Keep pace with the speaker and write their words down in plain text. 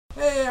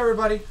Hey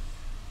everybody!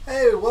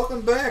 Hey,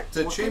 welcome back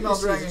to What Chainmaille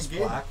color Dragon is Game.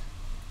 black?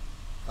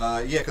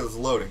 Yeah, because it's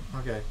loading.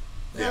 Okay.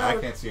 Yeah, I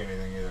can't see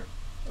anything either.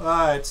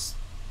 It's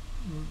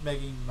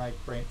making my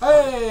brain.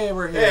 Hey,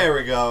 we're here. There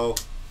we go.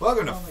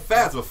 Welcome to Oh my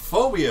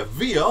Phasmophobia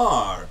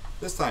VR.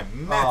 This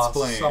time Matt's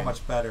playing. So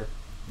much better.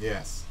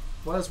 Yes.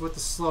 What is with the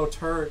slow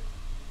turret?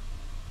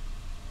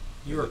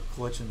 You are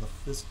glitching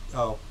this.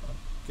 Oh, I'm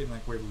getting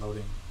like weird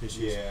loading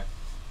issues. Yeah.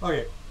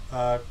 Okay.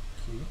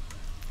 Key.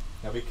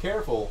 Now be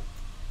careful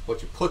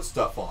what you put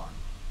stuff on.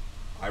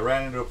 I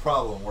ran into a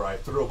problem where I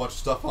threw a bunch of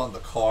stuff on the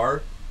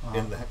car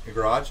in the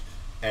garage,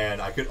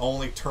 and I could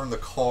only turn the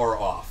car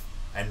off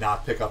and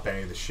not pick up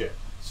any of the shit.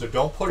 So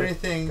don't put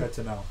anything. Good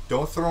to know.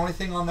 Don't throw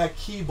anything on that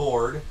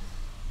keyboard.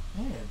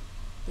 Man,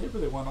 they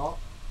really went all.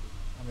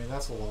 I mean,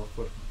 that's a lot of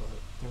footing, but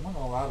they went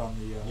all out on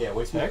the Yeah,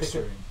 wait till you pick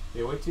texturing. up.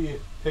 Yeah, wait till you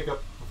pick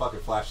up a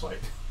fucking flashlight.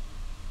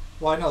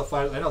 Well, I know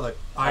the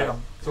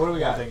item. So what do we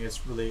got? I think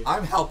it's really.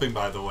 I'm helping,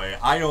 by the way.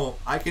 I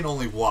can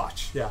only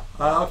watch. Yeah.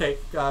 Okay.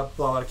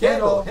 Blow out a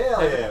candle.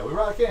 Hell yeah, we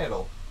brought a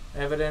candle.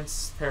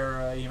 Evidence,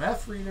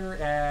 EMF reader,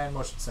 and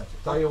motion sensor.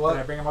 Tell you what.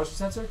 Did I bring a motion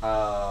sensor?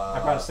 I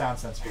brought a sound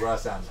sensor. You brought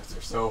a sound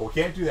sensor, so we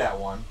can't do that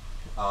one.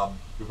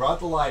 We brought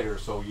the lighter,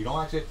 so you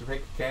don't actually have to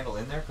take the candle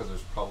in there because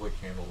there's probably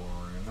a candle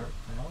warmer in there.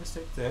 I always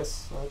take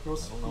this. So it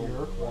goes I don't here,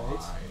 know why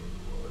right?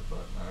 you would,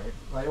 but alright.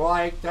 Like,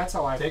 well, that's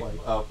how I Take play.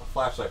 a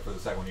flashlight for the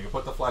second one. You can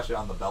put the flashlight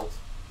on the belt.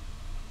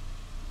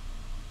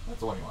 That's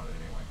the one you wanted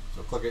anyway.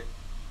 So click it.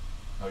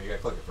 No, you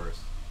gotta click it first.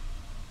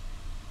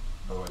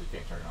 Otherwise you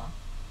can't turn it on.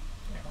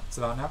 Yeah. Is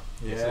it on now?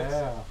 Yes, Yeah. it is.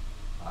 And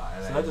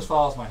So then, that just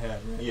follows my head,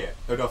 right? yeah.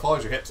 Oh, no, it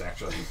follows your hips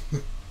actually.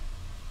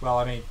 Well,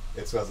 I mean,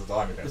 It's because it's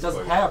on your hips. it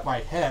doesn't but- have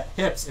my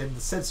hips in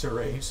the sensor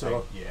range,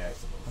 so. Yeah, I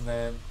suppose. And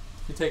then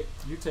you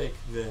take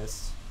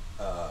this.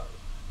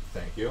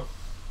 Thank you.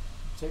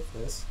 Take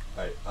this.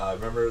 Alright,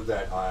 remember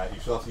that you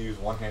still have to use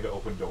one hand to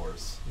open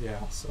doors.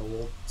 Yeah. So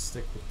we'll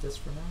stick with this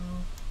for now.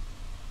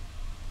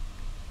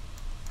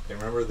 And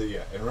remember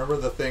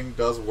the thing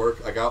does work.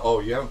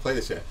 You haven't played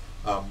this yet.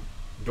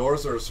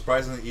 Doors are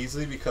surprisingly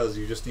easy because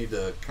you just need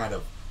to kind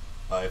of,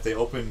 if they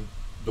open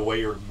the way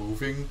you're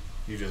moving,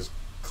 you just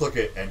click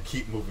it and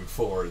keep moving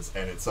forwards,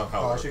 and it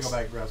somehow works. I should go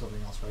back and grab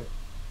something else, right?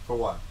 For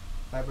what?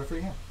 I have a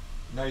free hand.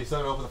 No, you still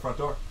have to open the front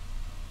door.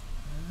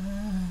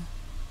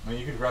 I mean,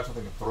 you could grab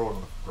something and throw it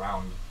on the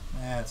ground.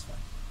 That's fine.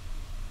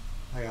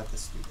 I got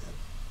this stupid.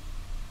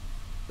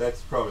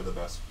 That's probably the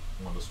best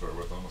one to start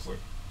with, honestly.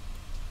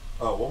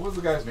 Oh, what was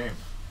the guy's name?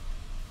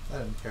 I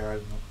didn't care. I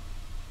didn't know.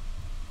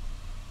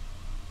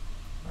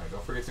 Alright,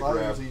 don't forget to I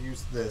grab. usually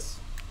use this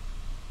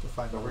to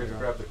find Don't out forget to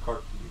where grab the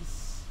cart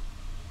keys.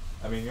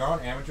 I mean, you're on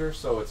amateur,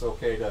 so it's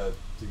okay to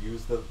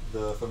use the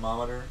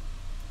thermometer.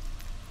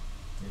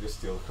 You just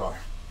steal the car.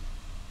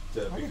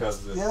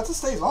 Because yeah, it just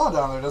stays on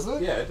down there, doesn't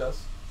it? Yeah, it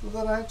does. So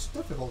then I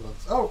actually difficult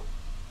ones. Oh,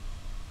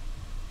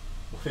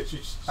 What did you?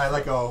 I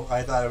let go.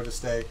 I thought it would just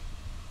stay.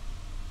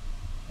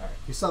 All right.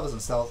 You still doesn't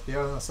Celsius? Do you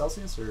have it on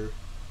Celsius or?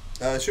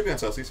 It should be on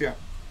Celsius, yeah.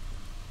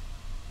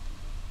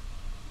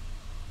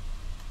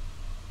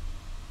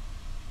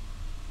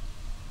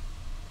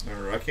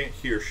 I can't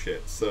hear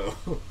shit, so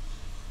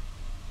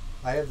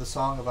I have the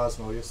Song of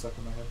Osmodia stuck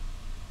in my head.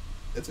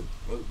 it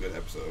was a good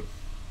episode.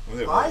 Well,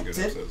 they have I really good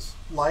did episodes.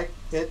 like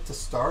it to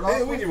start off.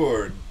 Hey, with. Ouija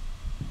board.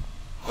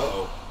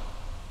 Uh-oh.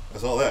 I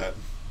saw that.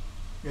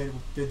 It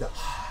did the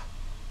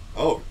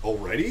Oh,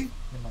 already?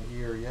 in my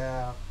ear.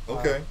 Yeah.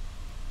 Okay.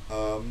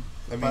 I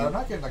But mean, I'm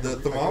not getting like the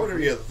thermometer.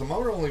 Yeah, the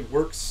thermometer only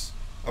works.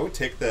 I would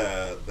take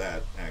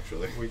that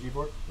actually. Ouija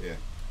board. Yeah.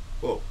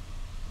 Whoa. What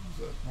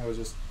was that? I was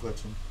just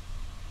glitching.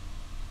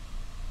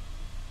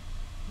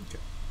 Okay.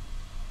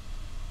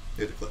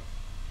 Hit a click.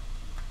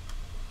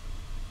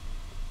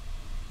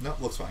 No,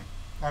 looks fine.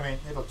 I mean,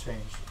 it'll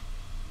change.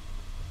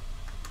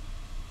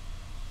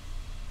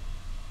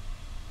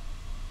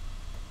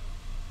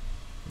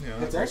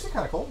 Yeah, It's actually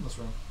kind of cold in this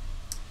room.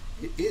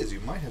 It is. You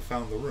might have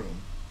found the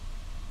room.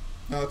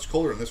 No, it's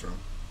colder in this room.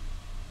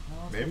 No,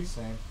 it's Maybe. the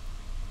same.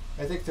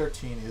 I think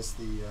 13 is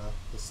the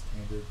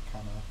standard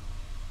kind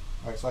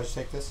of. All right, so I should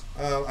take this.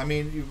 I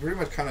mean, you pretty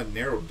much kind of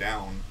narrowed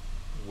down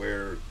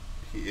where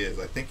he is.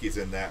 I think he's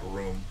in that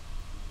room.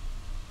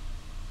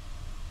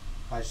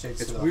 I should take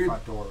this It's to the weird.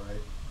 front door,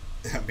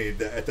 right? I mean,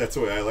 that's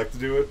the way I like to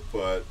do it,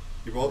 but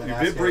you And then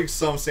did ask bring it.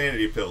 some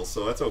sanity pills,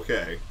 so that's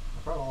okay.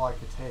 That's probably all I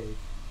could take.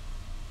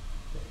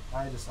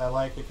 Okay. I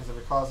like it because if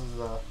it causes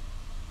a.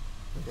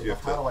 Okay, You well,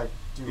 have how to- do I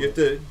do You it? have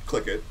to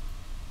click it.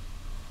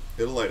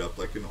 It'll light up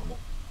like normal.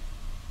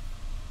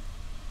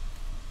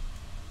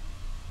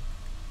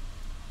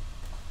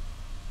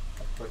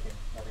 I'm clicking.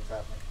 Nothing's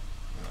happening.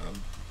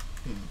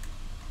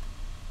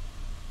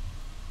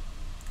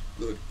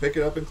 Look, pick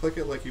it up and click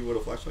it like you would a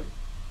flashlight.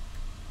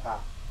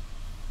 Ah.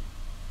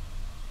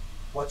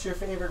 What's your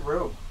favorite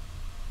room?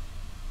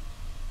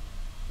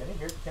 Can you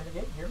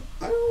hear me?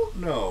 I don't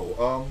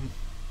know.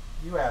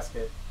 You ask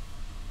it.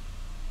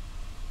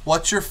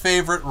 What's your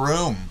favorite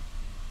room?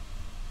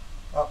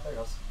 Oh, there it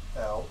goes.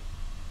 L.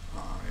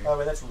 Oh,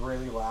 wait, that's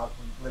really loud.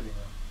 Living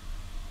room.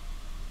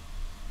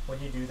 When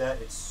you do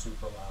that, it's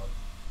super loud.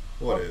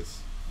 What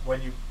is?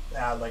 When you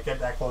like get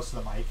that close to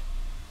the mic.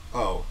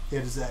 Oh.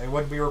 It is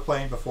when we were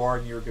playing before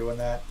and you were doing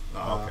that.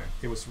 Oh, okay.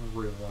 It was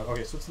really loud.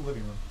 Okay, so it's the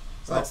living room.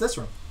 So that's this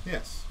room.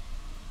 Yes.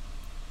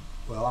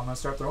 Well, I'm gonna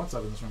start throwing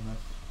stuff in this room then.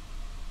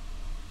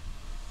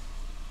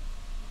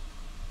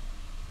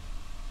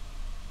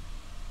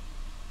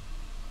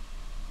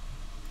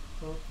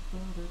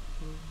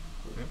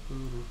 Yep.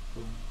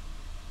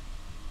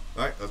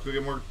 Alright, let's go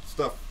get more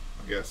stuff,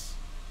 I guess.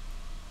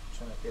 I'm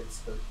trying to get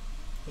it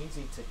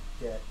easy to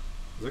get.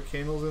 Is there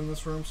candles in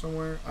this room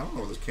somewhere? I don't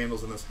know if there's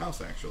candles in this house,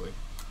 actually.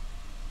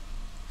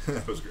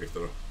 That was great,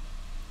 though.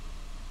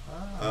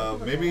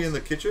 Maybe in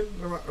the kitchen,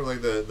 or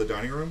like the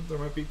dining room, there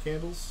might be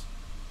candles.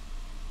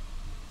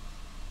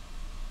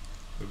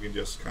 We can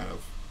just kind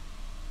of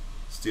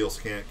steal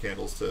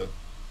candles to...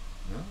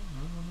 No,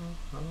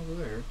 not over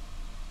there.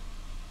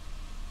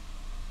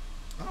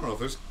 I don't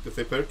know if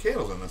they put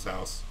candles in this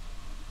house.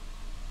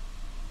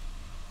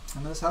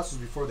 And this house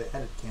was before they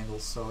added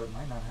candles, so it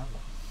might not have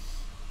one.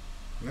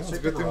 No, it's a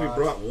good thing we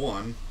brought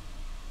one.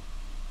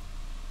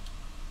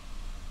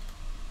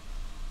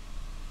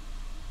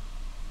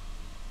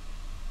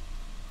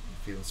 You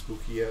feeling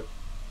spooky yet?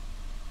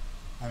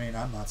 I mean,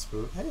 I'm not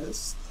spooked. Hey,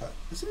 isn't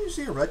it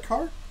usually a red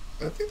car?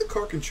 I think the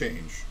car can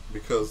change,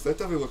 because that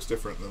definitely looks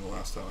different than the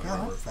last time I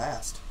remember. I'm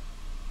fast.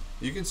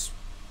 You can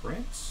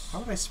sprint? How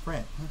would I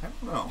sprint? I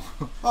don't know.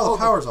 Oh, the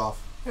power's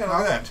off. Yeah, look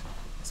at that.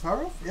 Is the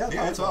power off? Yeah,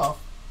 it's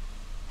off.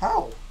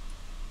 How?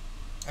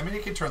 I mean,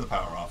 you can turn the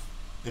power off.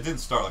 It didn't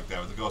start like that,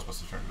 but the ghost must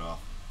have turned it off.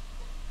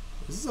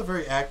 This is a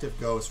very active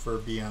ghost for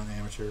being an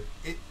amateur.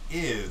 It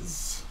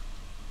is.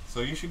 So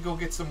you should go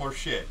get some more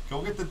shit.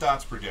 Go get the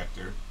dots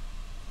projector,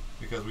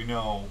 because we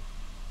know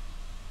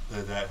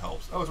that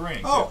helps. Oh, it's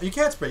raining. Oh, too. you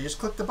can't spray. You just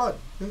click the button.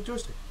 Click the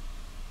joystick.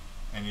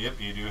 And yep,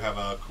 you do have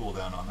a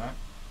cooldown on that.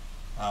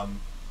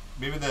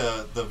 Maybe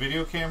the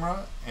video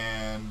camera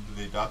and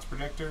the dots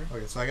projector.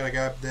 Okay, so I gotta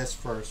grab this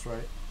first,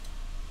 right?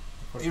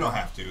 You don't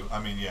have to. I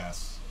mean,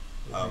 yes.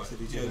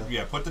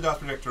 Yeah, put the dots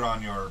projector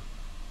on your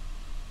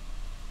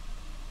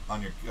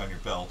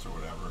belt or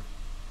whatever.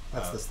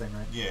 That's this thing,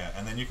 right? Yeah,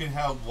 and then you can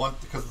have one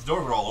because the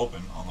doors are all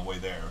open on the way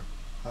there.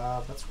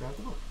 Let's grab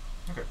the book.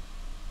 Okay.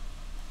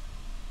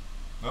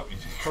 Oh, you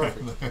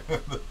Perfect.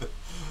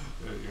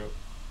 There you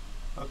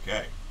go.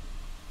 Okay.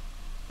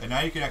 And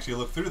now you can actually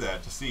look through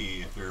that to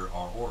see if there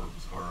are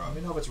orbs or. Let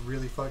me know if it's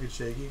really fucking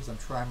shaky because I'm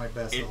trying my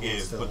best. It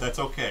is, but that's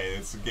okay.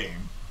 It's a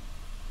game.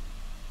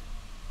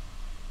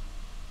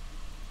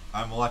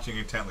 I'm watching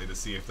intently to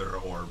see if there are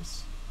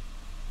orbs.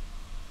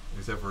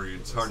 Except for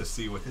it's hard to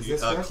see with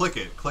the click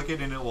it,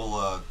 and it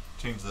will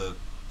change the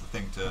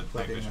thing to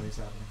night vision.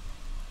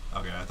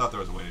 Okay, I thought there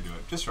was a way to do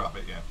it. Just drop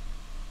it, yeah.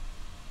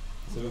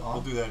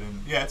 We'll do that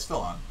in. Yeah, it's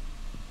still on.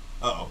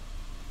 Uh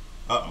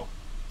oh.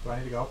 Do I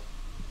need to go?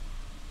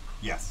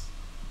 Yes.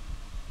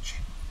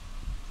 Shit.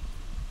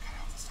 Got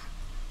out this time.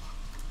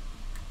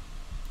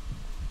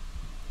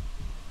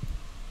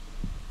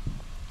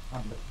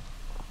 I'm good.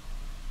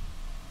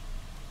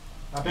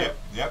 I'm dead.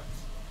 Yep.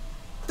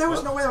 There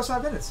was no way that was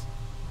 5 minutes.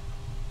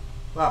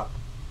 Wow.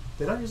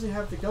 They don't usually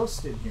have the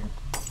ghost in here.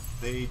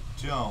 They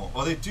don't.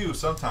 Well, they do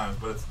sometimes,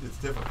 but it's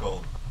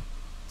difficult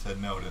to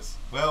notice.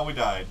 Well, we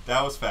died.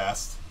 That was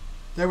fast.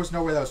 There was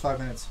no way that was 5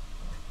 minutes.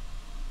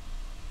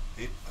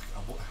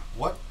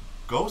 What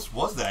ghost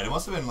was that? It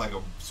must have been like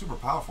a super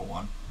powerful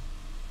one.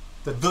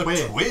 The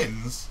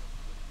twins?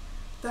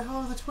 The hell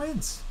are the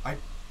twins? I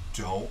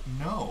don't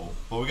know.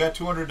 Well, we got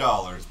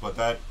 $200, but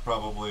that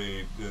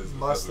probably is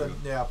less than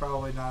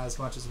probably not as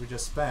much as we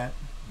just spent.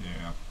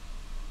 Yeah.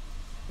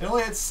 It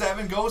only had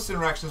 7 ghost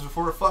interactions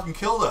before it fucking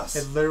killed us.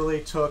 It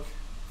literally took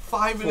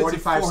 5 minutes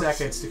 45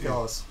 seconds to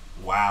kill us.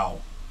 Wow.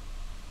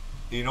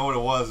 You know what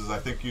it was? Is I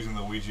think using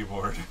the Ouija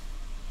board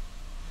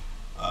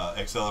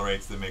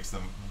accelerates that makes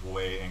them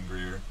way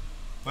angrier.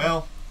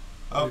 Well,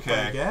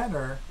 okay. Again,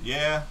 or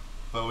yeah,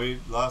 but we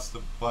lost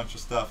a bunch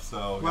of stuff,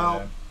 so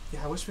well,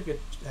 yeah. I wish we could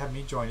have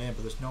me join in,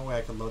 but there's no way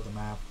I could load the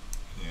map.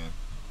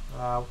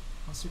 Yeah.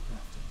 What's your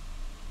crafting?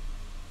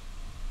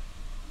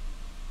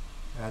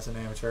 As an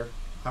amateur,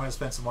 I'm gonna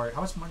spend some more.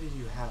 How much money do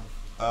you have?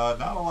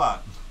 Not a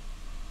lot.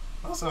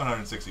 Well,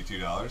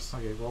 $762.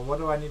 Okay. Well, what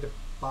do I need to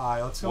buy?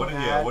 Let's go.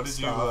 What did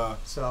you?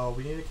 So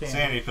we need a candle.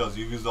 Sanity pills.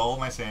 You used all of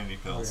my sanity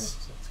pills.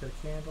 Okay, so let's get a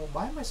candle.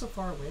 Why am I so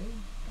far away?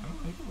 I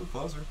don't know. You can move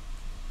closer.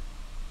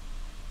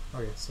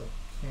 Okay, so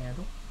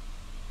candle,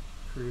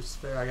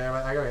 crucifix.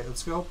 Okay,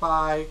 let's go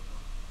buy.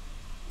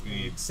 We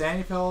need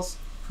sanity pills,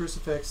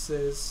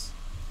 crucifixes.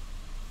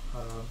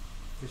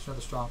 Get another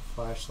strong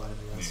flashlight,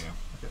 I guess. Yeah.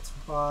 Okay, let's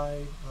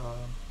buy.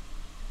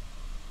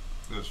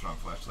 Get a strong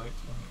flashlight.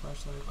 Buy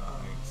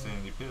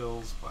sanity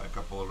pills. Buy a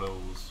couple of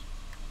those.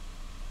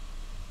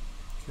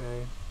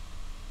 Okay.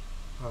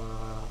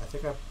 I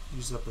think I've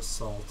used up the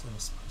salt and a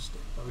smudge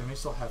stick, but we may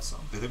still have some.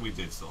 I think we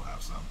did still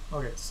have some.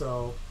 Okay,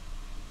 so.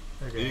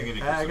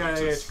 Okay. I got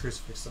a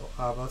crucifix still.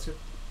 But let's get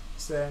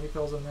sanity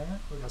pills in there.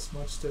 We got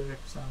smudge stick,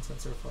 sound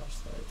sensor,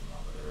 flashlight,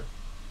 thermometer,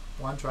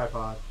 1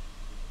 tripod,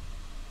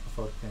 a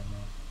photo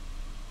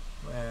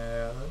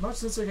camera. Motion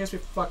sensor in case we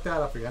fuck that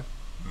up again.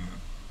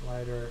 Mm-hmm.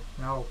 Lighter.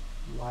 No,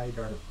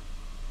 lighter.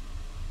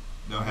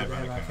 No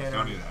headband cannons.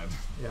 Don't need that.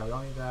 Yeah, we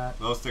don't need that.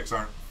 Those sticks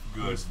aren't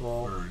good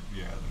Useful. for,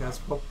 yeah. Let's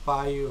go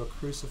buy you a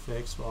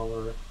crucifix while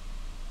we're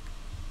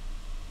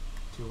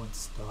doing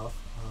stuff.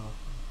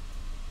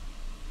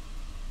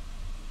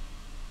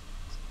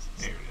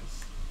 There it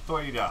is.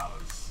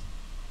 $30.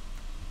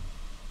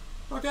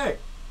 Okay.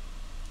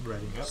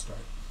 Ready Yep. to start.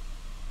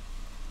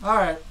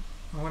 Alright.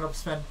 I'm going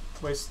to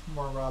waste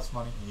more Rod's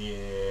money.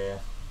 Yeah.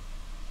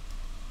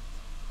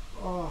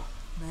 Oh,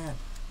 man.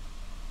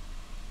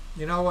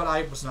 You know what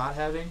I was not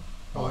having?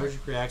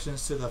 Allergic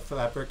reactions to the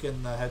fabric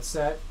in the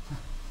headset.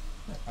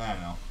 I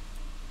don't know.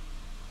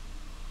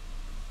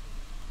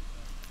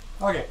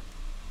 Okay.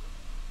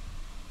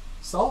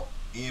 Salt?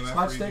 EMF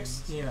Smudge readings.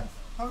 sticks? EMF.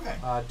 Okay.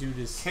 Dude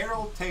is...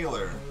 Carol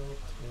Taylor.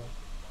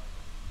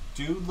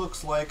 Dude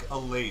looks like a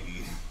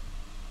lady.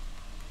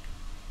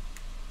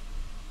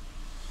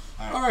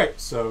 Alright,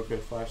 so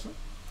good flashlight.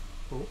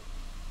 Cool.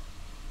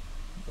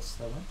 Guess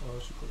that went. Oh,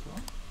 she clicked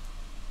on.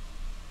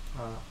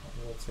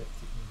 We'll take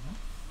the EMF.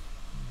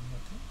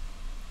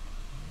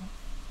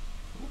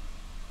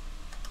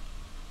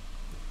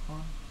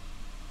 Cool.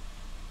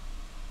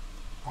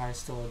 I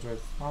still enjoy the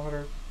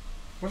thermometer.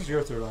 What is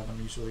your third item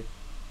usually?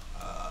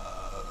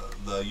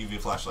 The UV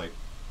flashlight.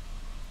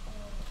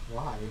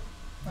 Why?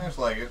 I just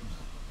like it.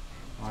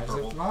 Why is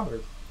it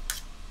thermometer?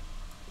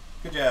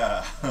 Good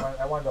job.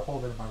 I wanted to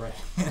hold it in my right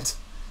hand.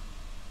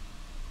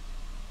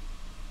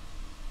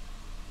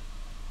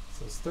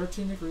 So it's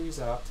 13 degrees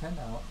out, 10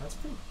 out. That's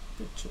pretty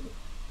chilly.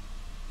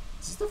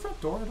 Is this the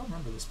front door? I don't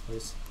remember this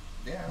place.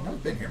 Yeah, I've never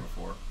been here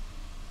before.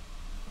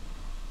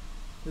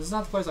 This is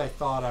not the place I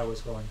thought I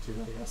was going to,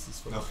 I guess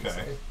is what I should Okay.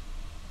 say.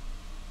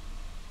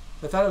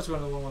 I thought I was going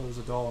to the one where there was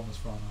a doll in this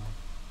front eye.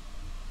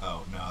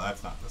 Oh, no,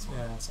 that's not this one.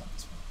 Yeah, that's not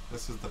this one.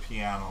 This is the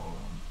piano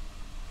room.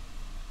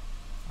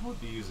 I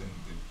would be using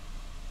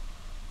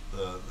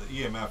the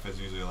EMF is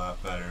usually a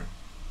lot better.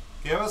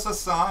 Give us a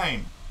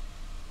sign.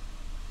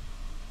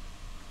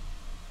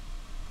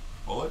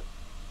 Bullet?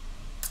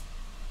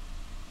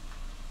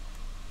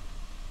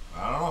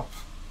 I don't know.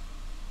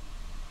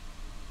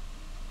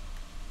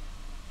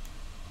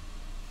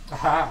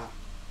 Aha!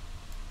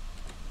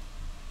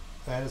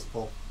 That is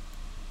full.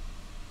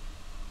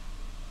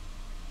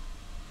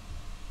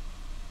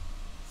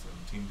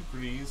 17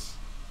 degrees.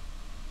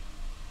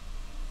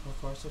 So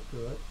far, so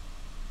good.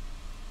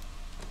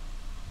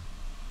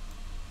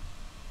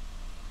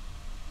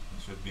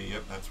 It should be,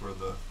 yep, that's where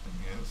the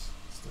thing is.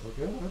 Still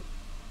good.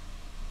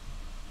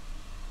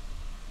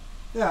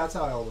 Yeah, that's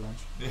how I hold a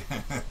wrench.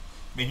 I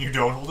mean, you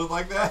don't hold it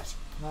like that?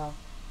 No.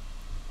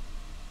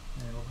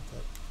 Yeah, what about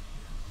that?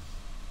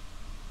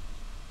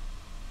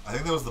 I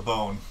think that was the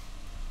bone.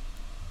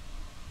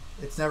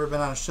 It's never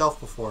been on a shelf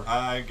before.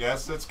 I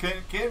guess it's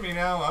can be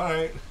now. All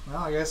right. Well,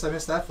 I guess I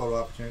missed that photo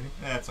opportunity.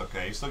 That's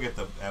okay. You still get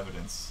the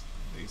evidence,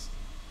 at least.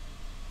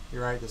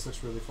 You're right, this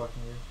looks really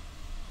fucking weird.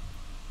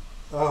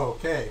 Oh,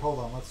 okay, hold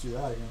on, let's do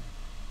that again.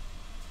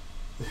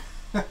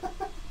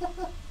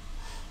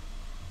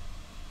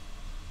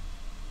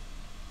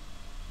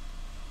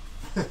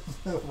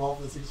 Wall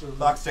physics are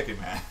Clock's ticking,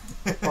 man.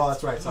 Oh,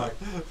 that's right, sorry.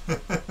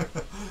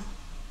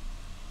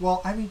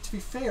 Well, I mean, to be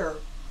fair,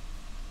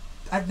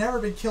 I've never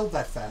been killed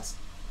that fast.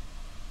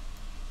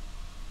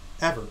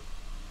 Ever.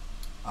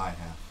 I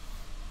have.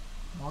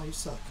 Well, you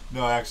suck.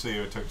 No, actually,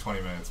 it took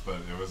 20 minutes, but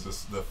it was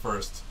just the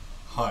first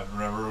hunt.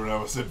 Remember when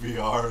I was in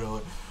VR?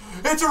 Like,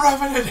 it's a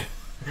revenant!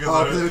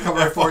 Oh, did it come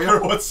right for you?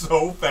 It was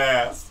so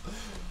fast.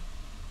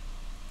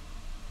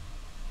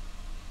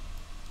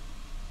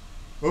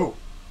 Ooh.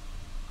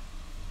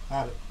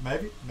 Had it.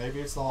 Maybe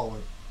it's the hallway.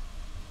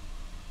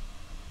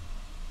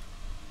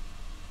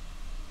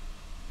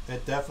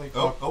 It definitely.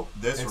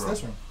 This it's room.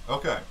 this room.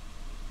 Okay.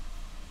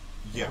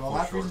 Yeah, well, for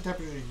not sure. freezing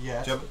temperature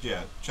yet.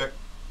 Yeah, check.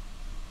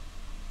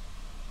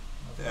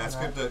 Nothing Ask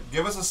like it that. to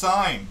give us a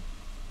sign.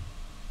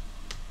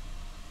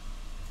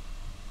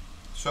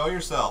 Show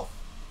yourself.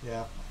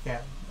 Yeah, I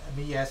can't.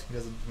 Me asking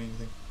doesn't mean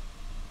anything.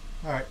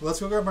 All right, let's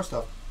go grab our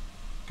stuff.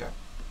 Okay.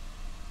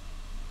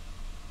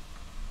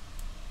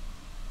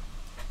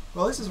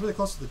 Well, this is really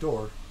close to the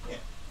door. Yeah.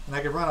 And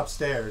I can run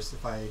upstairs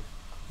if I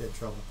get in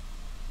trouble.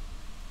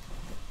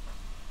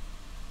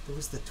 There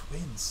was the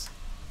twins.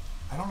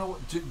 I don't know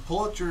what.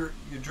 Pull out your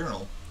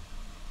journal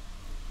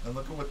and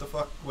look at what the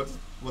fuck.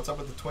 What's up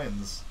with the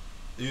twins?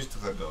 They used to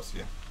the ghosts,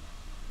 yeah.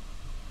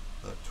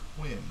 The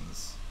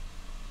twins.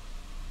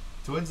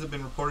 Twins have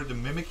been reported to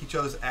mimic each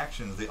other's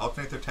actions. They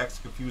alternate their attacks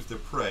to confuse their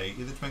prey.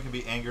 Either twin can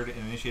be angered and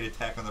initiate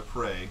attack on their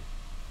prey.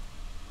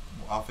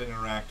 Will often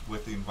interact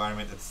with the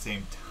environment at the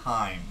same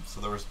time.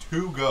 So there was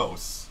 2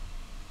 ghosts.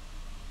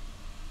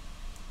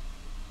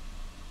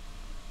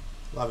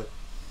 Love it.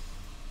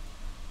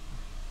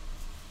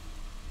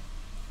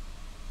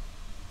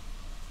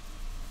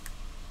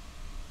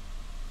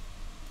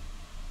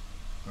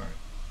 All right.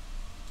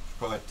 Should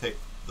probably take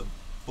the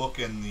book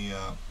and the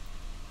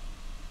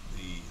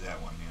that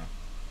one, yeah.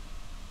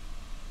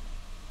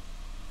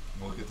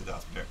 We'll get the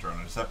DOS projector on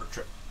a separate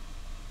trip.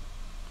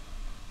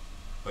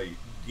 But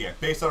yeah,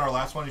 based on our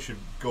last one, you should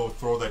go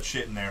throw that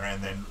shit in there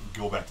and then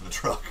go back to the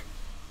truck.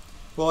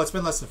 Well, it's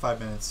been less than 5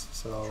 minutes,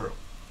 so. True.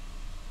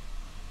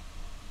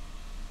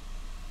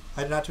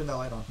 I did not turn that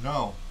light on.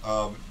 No.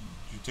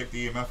 You take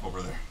the EMF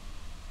over there.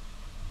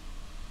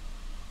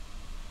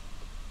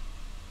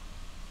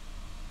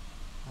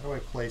 How do I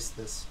place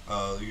this?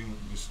 You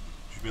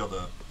should be able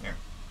to. There.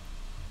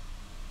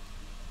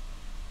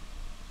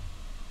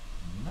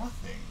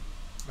 Nothing.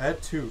 I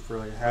had 2 for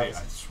like a half. Wait,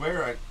 I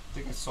swear I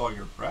think I saw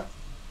your breath.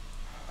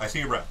 I see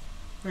your breath.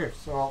 Here,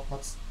 so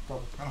let's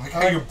double. I don't like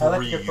how you breathed. I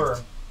like to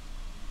confirm.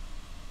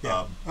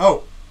 Yeah.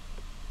 Oh.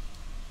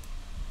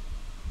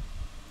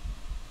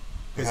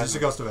 It's just a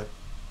ghost of it.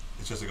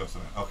 It's just a ghost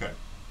of it. Okay.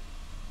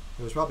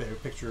 It was probably a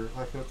picture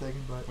I could have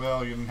taken, but.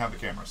 Well, you didn't have the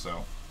camera,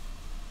 so.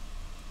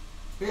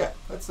 But yeah,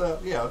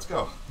 let's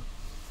go.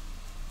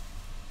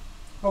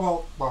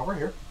 Oh well, we're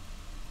here.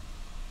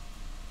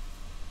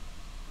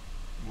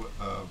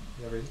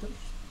 Yeah, raised it.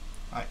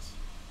 Nice.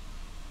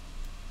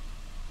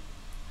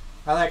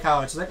 I like how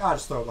it's like, I'll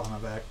just throw it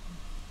behind my back.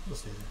 We'll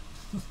stay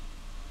there.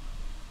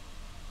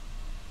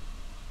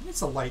 It's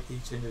to light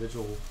each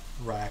individual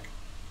rack.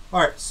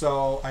 Alright,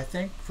 so I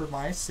think for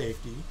my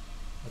safety,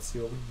 let's see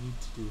what we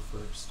need to do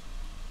first.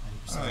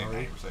 90%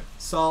 already. 90%.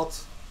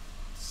 Salt.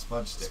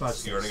 Smudge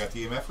sticks. You already got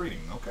the EMF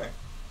reading. Okay.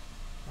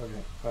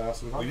 Okay.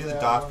 So we need the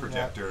dot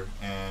projector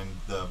and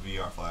the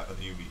VR flat, the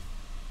UV.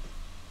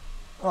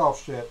 Oh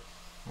shit.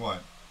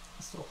 What?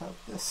 I still have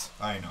this.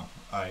 I know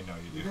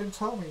you do. You didn't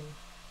tell me.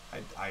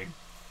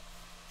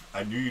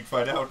 I knew you'd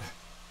find out.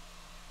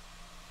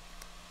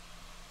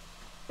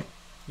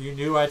 You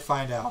knew I'd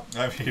find out.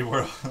 I mean,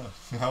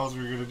 how else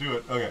were we going to do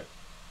it? Okay.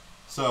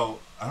 So,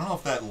 I don't know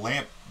if that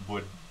lamp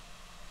would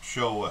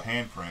show a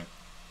handprint.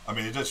 I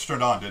mean, it just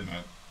turned on, didn't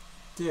it?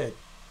 Did.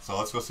 So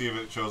let's go see if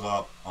it shows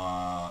up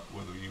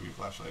with a UV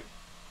flashlight.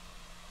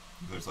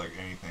 If there's like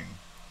anything.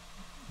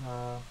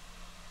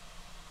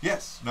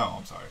 Yes. No,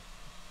 I'm sorry.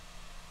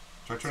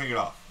 Try turning it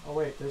off. Oh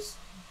wait, there's.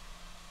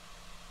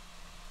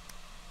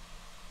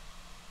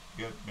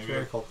 Good. Maybe.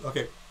 Very cool.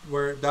 Okay,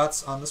 where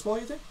that's on this wall,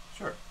 you think?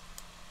 Sure.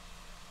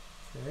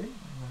 Okay, and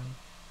then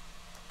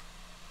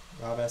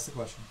Rob asked the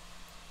question.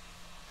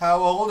 How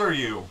old are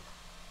you?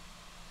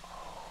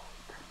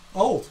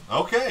 Old.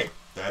 Okay,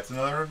 that's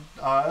another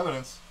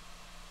evidence.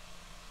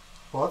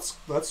 Well,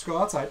 let's go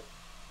outside,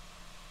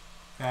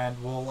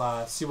 and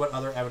we'll see what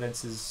other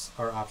evidences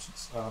are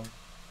options. Actually,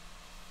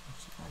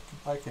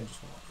 I can just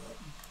hold on to that.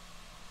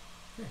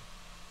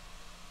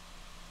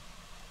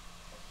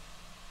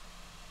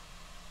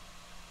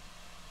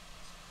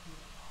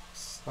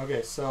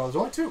 Okay, so there's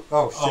only 2.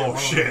 Oh shit! Oh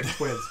shit!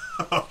 Twins.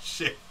 Oh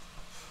shit!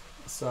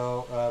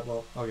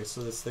 So okay,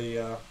 so this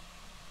the.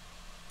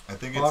 I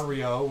think it's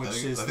Onryo,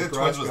 which is I think the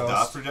twins was ghost.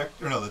 dot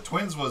projector. No, the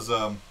twins was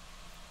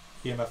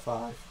EMF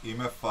 5.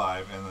 EMF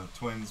 5, and the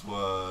twins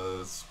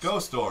was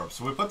ghost orbs.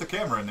 So we put the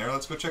camera in there.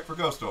 Let's go check for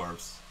ghost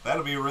orbs.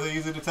 That'll be really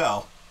easy to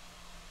tell.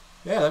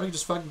 Yeah, then we can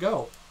just fucking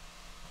go.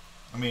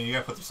 I mean, you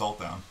gotta put the salt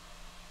down.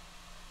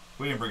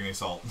 We didn't bring any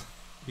salt.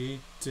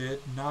 We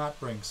did not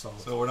bring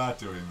salt. So we're not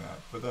doing that,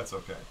 but that's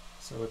okay.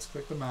 So let's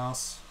click the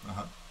mouse.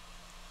 Uh-huh.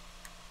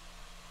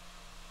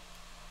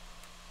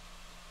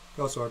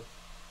 Ghost orb.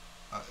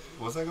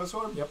 Was that ghost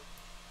orb? Yep.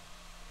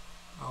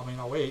 I mean,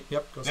 I'll wait.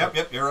 Yep, ghost Yep, orb.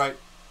 yep, you're right.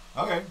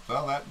 Okay,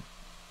 well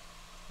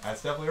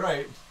that's definitely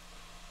right.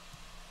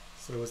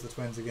 So it was the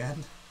twins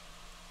again.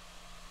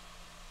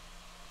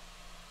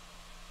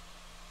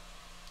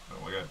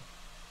 Oh my god.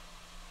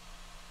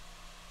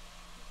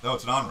 No,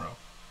 it's an on-row.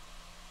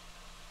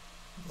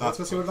 Let's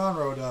go see what an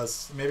on-row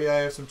does. Maybe I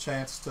have some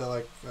chance to,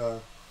 like,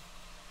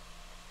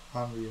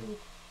 Onryo.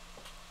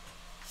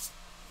 It's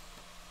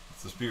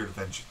the spirit of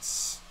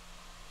vengeance.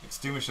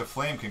 Extinguish a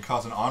flame can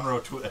cause an on-row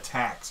to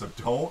attack, so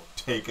don't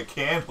take a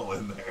candle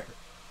in there.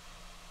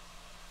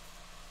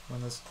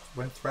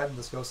 When threatened,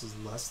 this ghost is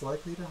less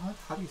likely to hunt?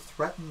 How do you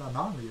threaten an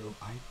Onryo?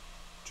 I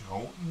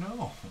don't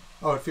know.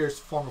 Oh, it fears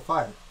form of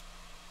fire.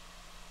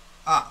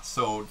 Ah,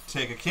 so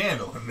take a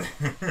candle in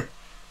there.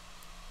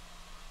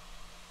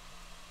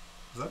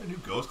 Is that a new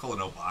ghost called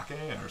an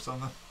Obake or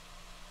something?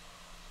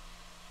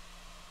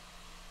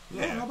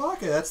 Yeah,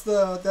 Obake.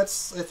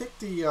 That's I think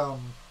the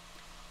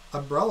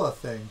umbrella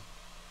thing.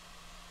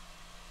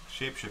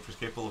 Shapeshifters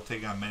capable of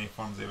taking on many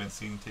forms. They've been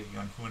seen taking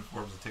on human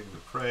forms and taking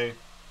their prey.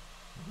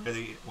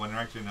 When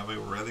interacting in a way,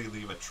 will rarely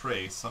leave a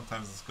trace.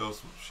 Sometimes this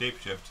ghost will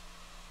shapeshift,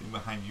 leaving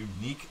behind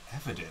unique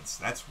evidence.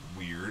 That's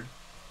weird.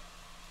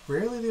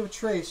 Rarely leave a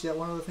trace, yet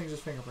one of the things is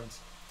fingerprints.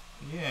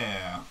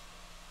 Yeah.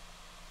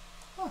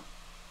 Huh.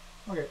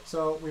 Okay,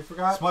 so we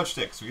forgot smudge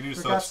sticks. We can do we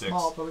smudge sticks.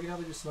 Small, but we can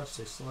definitely do smudge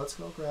sticks. So let's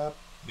go grab.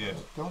 Yeah.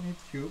 Don't need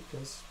the cube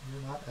because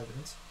you're not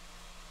evidence.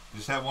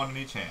 Just have one in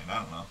each hand. I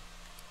don't know.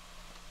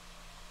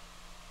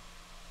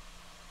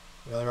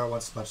 We only got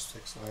one smudge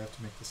stick, so I have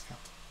to make this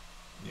count.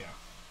 Yeah.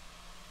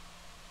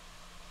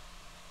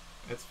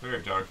 It's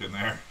very dark in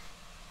there.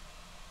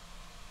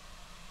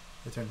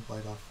 I turned the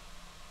light off.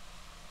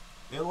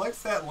 It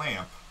likes that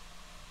lamp.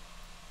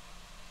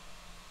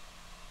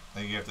 I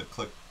think you have to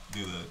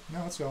do the...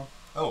 No, let's go.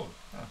 Oh,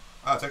 yeah.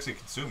 Oh, it's actually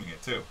consuming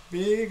it too.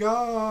 Be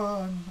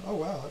gone. Oh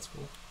wow, that's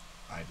cool.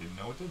 I didn't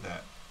know it did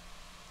that.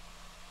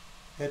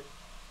 It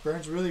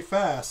burns really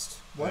fast.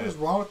 What is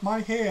wrong with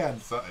my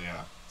hand?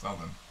 Yeah,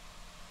 something.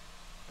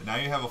 And now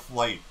you have a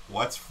light.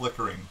 What's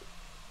flickering?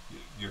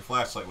 Your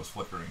flashlight was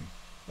flickering.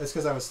 That's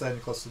because I was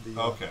standing close to the...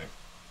 Okay.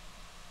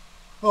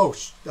 Oh,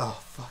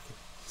 fuck it.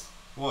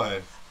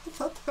 What? I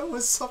thought that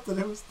was something.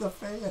 It was the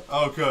fan.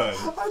 Oh, good. I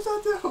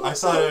thought that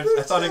was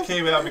I thought it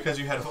came out because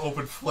you had an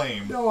open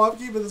flame. No, I'm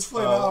keeping this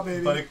flame out,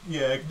 baby. But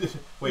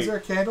wait. Is there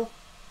a candle?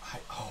 Are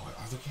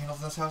there candles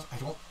in this house? I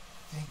don't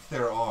think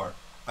there are.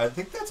 I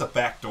think that's a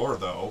back door,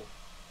 though.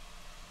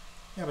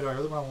 Yeah, but do I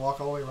really want to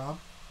walk all the way around?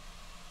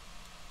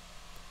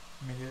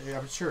 I mean, yeah,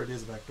 I'm sure it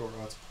is a back door.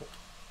 Oh, it's a pull.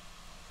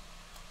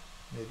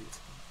 Maybe it's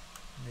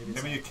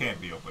Maybe it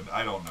can't be opened.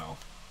 I don't know.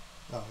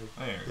 Oh,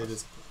 it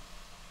is.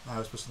 I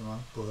was pushing the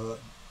wrong button.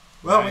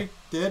 Well, we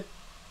did.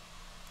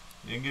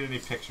 You didn't get any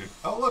pictures.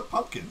 Oh, look,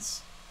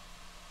 pumpkins.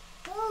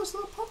 Oh, there's a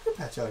little pumpkin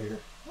patch out here.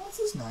 Oh, this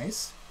is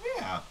nice.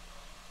 Yeah.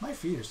 My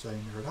feet are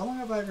starting to hurt. How long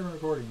have I been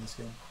recording this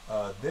game?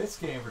 This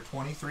game for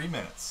 23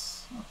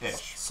 minutes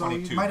ish. So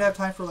 22. you might have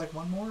time for like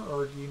one more,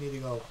 or do you need to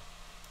go?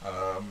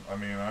 I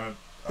mean,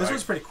 this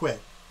one's pretty quick.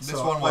 This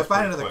one was I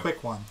find pretty another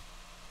quick one.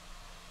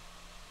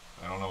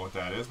 I don't know what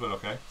that is, but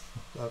okay.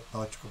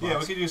 Electrical box. Yeah,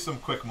 we could use some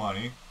quick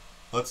money.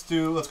 Let's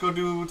go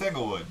do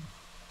Tanglewood.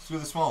 Let's do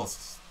the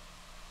smallest.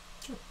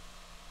 Sure.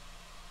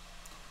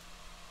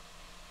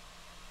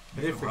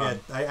 I did forget.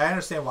 I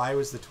understand why it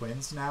was the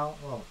twins now.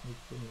 Well, we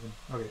couldn't even.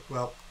 Okay.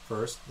 Well,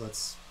 first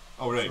let's.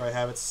 Oh right. So I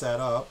have it set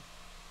up.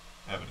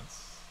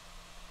 Evidence.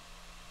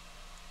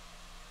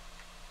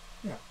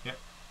 Yeah. Yep.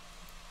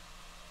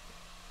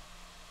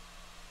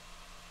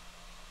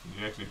 Did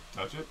you actually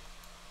touch it?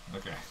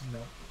 Okay. No.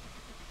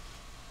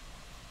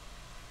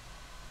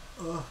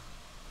 Ugh.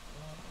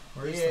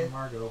 Where's the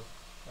Margot?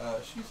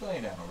 She's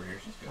laying down over here.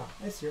 She's good. Oh,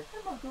 I see her.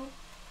 Hi, Margot.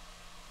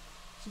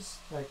 Just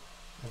like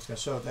I was gonna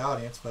show it the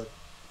audience, but.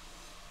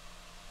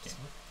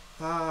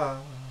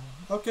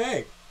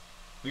 Okay.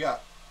 We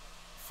got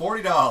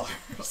 $40.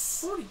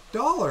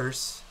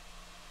 $40.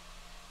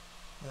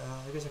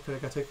 I guess I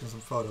could have taken some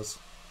photos.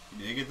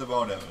 You did get the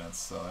bone evidence,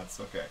 so that's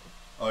okay.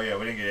 Oh yeah,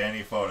 we didn't get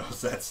any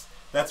photos.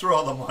 That's where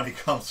all the money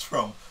comes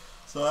from.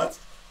 So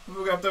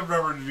we have to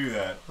remember to do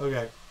that.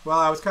 Okay. Well,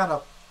 I was kind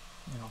of,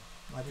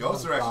 I didn't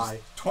Ghost want to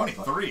interactions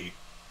 23.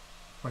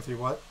 23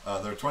 what?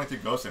 There are 23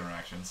 ghost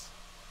interactions.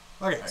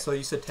 Okay, so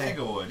you said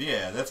Tanglewood,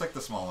 yeah, that's like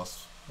the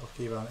smallest. We'll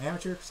keep it on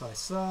amateur because I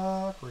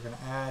suck. We're gonna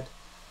add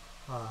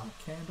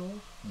candle,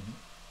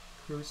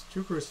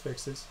 two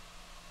crucifixes.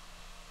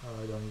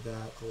 I don't need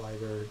that. The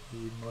lighter,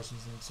 need motion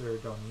sensor.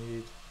 Don't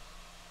need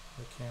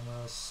the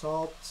camera.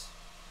 Salt,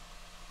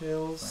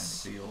 pills,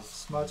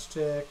 smudge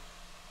stick.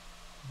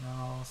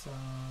 No, some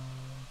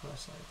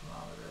flashlight,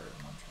 thermometer,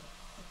 one tripod.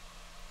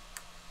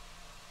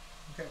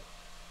 Okay.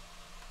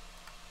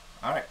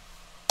 All right.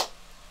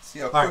 See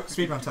how quick. All right,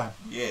 speedrun time.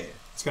 Yeah.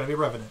 It's gonna be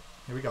Revenant.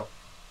 Here we go.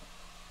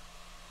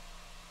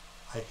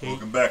 I hate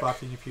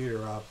fucking computer,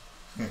 Rob.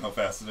 How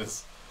fast it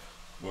is.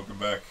 Welcome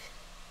back.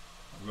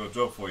 I'm gonna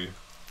jump for you.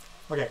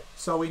 Okay,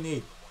 so we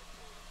need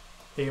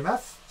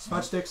EMF,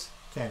 smudge sticks,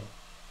 candle.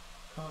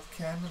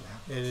 Candle.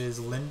 It is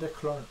Linda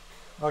Clark.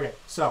 Okay,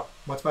 so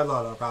what's my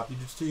loadout, Rob?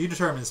 You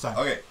determine this time.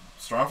 Okay,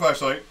 strong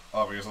flashlight,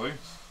 obviously.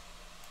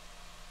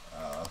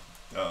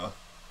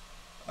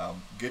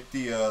 Get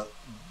the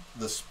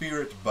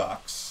spirit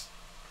box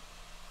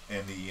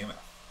and the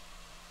EMF.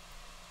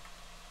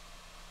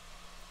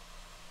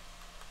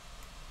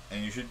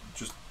 And you should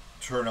just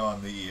turn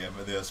on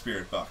the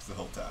spirit box the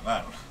whole time.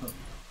 I don't know.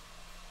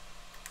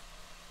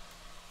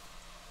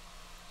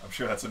 I'm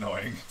sure that's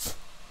annoying.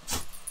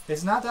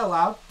 It's not that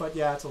loud, but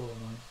yeah, it's a little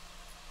annoying.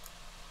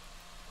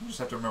 You just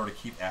have to remember to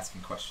keep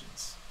asking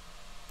questions.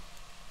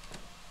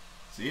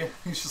 See? You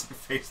just like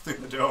face through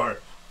the door.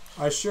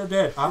 I sure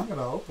did. I'm going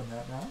to open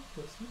that now.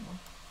 Because,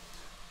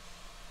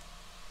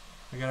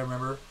 I got to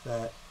remember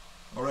that.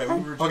 Alright,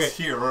 we were just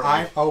here, weren't we?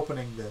 I'm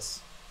opening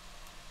this.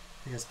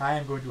 Because I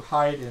am going to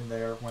hide in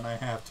there when I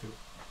have to.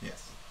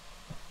 Yes.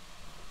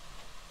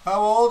 How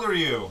old are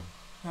you?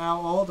 How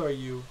old are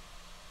you?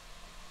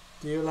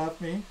 Do you love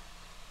me?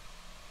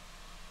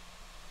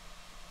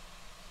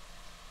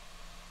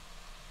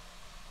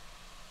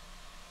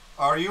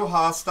 Are you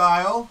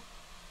hostile?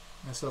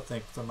 I still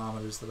think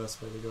thermometer is the best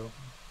way to go.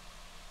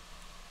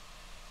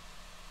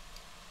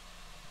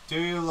 Do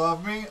you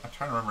love me? I'm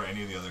trying to remember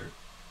any of the other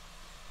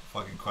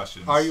fucking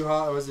questions. Are you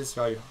hostile? Was this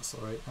are you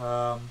hostile,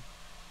 right?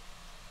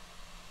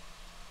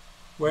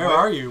 Where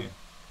are you?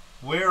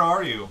 Where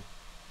are you?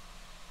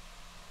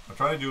 I'm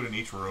trying to do it in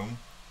each room.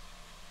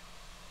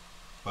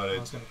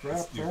 But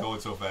you're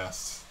going so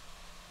fast.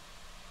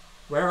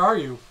 Where are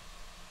you?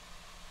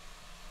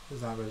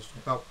 It's not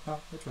registering. Oh,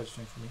 no, it's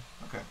registering for me.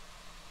 Okay.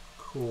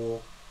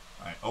 Cool.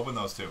 Alright, open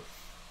those two.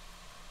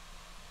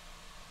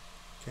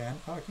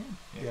 Can? Oh, I can.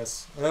 Yeah.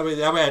 Yes. That way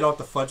I don't have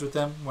to fudge with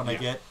them when I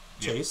get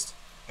chased.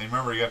 And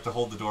remember, you have to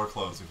hold the door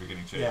closed if you're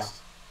getting chased. Yeah.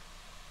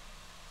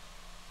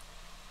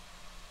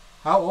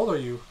 How old are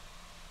you?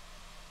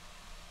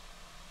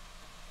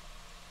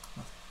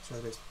 try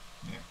the basement.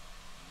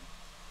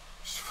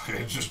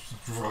 Yeah. Just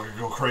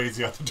go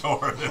crazy out the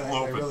door and it'll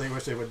I open. really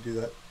wish they wouldn't do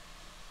that.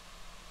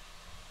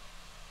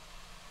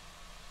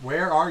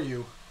 Where are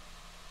you?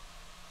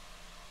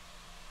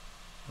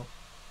 Oh.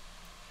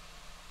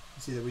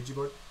 You see the Ouija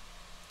board?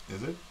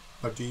 Is it?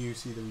 Or do you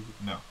see the Ouija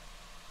board? No,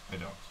 I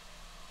don't.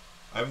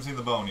 I haven't seen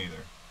the bone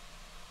either.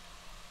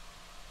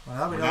 Well,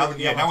 now we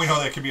know now we know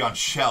that it can be on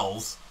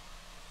shelves.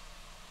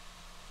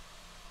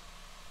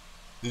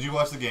 Did you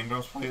watch the Game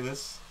Grumps play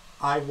this?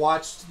 I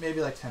watched maybe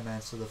like 10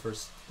 minutes of the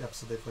first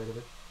episode they played of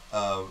it.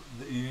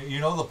 You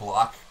know the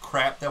block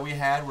crap that we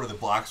had where the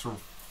blocks were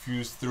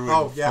fused through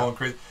and going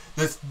crazy?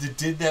 They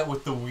did that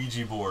with the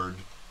Ouija board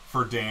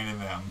for Dan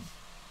and them.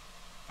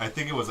 I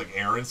think it was like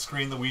Aaron's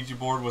screen, the Ouija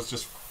board was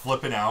just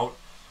flipping out.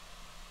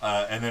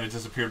 And then it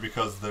disappeared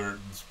because their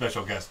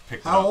special guest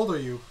picked it up. How old are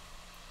you?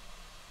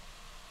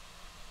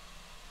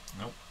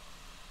 Nope.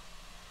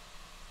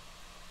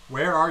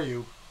 Where are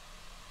you?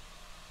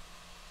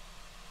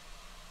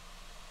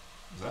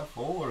 Is that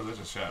full or is that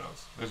just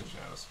shadows? There's just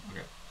shadows.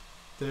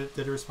 Okay.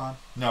 Did it respond?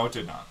 No, it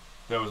did not.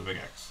 That was a big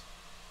X.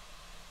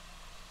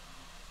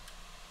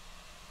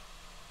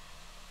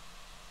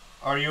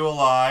 Are you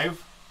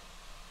alive?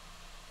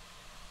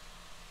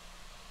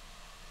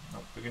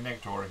 Nope, big and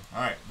negatory.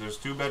 Alright, there's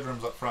 2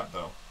 bedrooms up front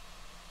though.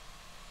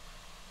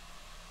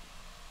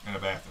 And a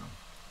bathroom.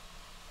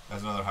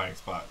 That's another hiding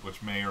spot,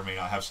 which may or may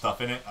not have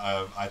stuff in it.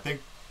 I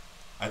think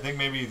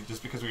maybe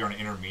just because we are an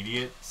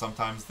intermediate,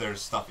 sometimes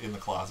there's stuff in the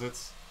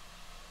closets.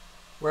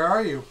 Where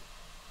are you?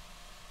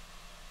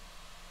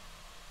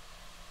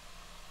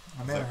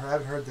 I mean, I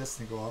haven't heard this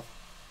thing go off.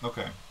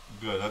 Okay,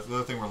 good. That's the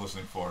other thing we're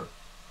listening for.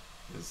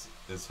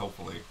 Is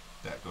hopefully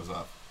that goes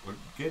off. We're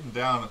getting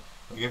down.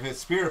 Like if it's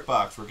Spirit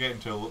Box, we're getting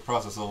to a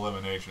process of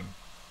elimination.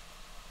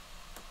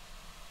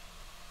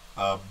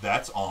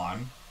 That's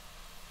on.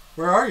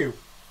 Where are you?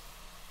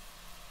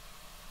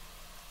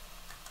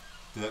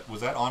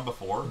 Was that on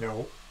before?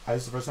 No.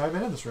 This is the first time I've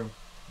been in this room.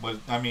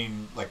 I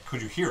mean, like,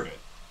 could you hear it?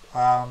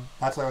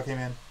 That's why I came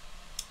in.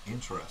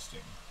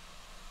 Interesting.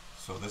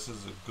 So this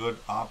is a good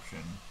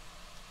option.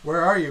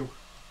 Where are you?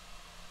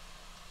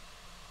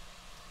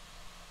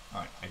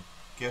 Alright, I'm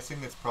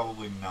guessing it's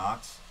probably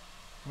not.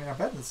 I mean, I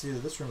bet it's either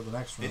this room or the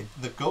next room.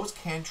 The ghost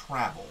can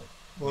travel.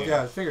 Well,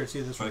 yeah I figured it's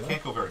either this room but or it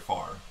can't go very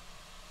far.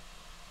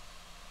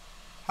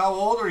 How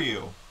old are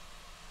you?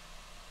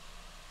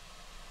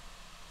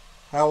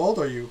 How old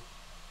are you?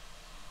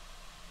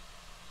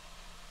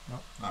 No.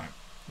 Alright.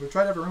 We've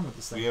tried every room with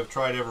this thing. We have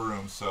tried every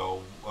room,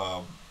 so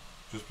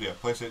just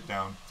place it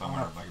down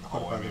somewhere, like in the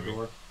hallway maybe.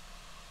 Door.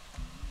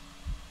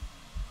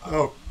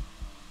 You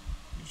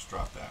just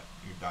dropped that.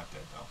 You're not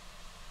dead though.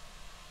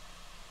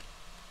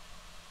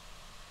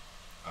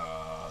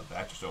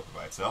 That just opened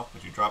by itself,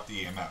 but you dropped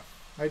the EMF.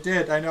 I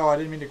did. I know. I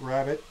didn't mean to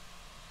grab it.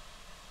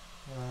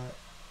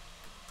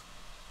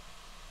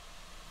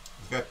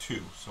 We've got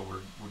 2, so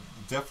we're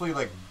definitely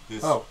like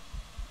this. Oh,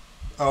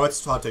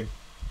 it's hunting.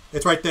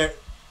 It's right there.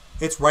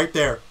 It's right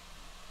there.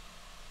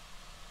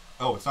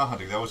 Oh, it's not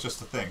hunting. That was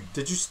just a thing.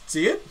 Did you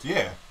see it?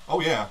 Yeah.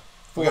 Oh, yeah.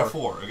 4. We got a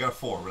 4. We got a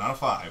 4. We're not a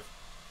 5.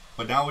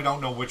 But now we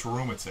don't know which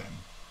room it's in.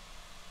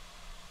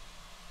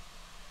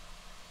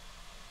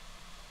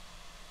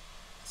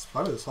 It's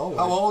probably this hallway.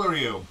 How old are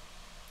you?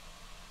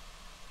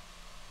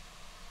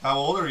 How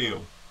old are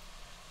you?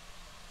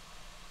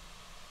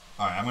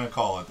 Alright, I'm going to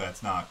call it.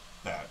 That's not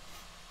that.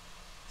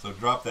 So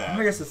drop that. I'm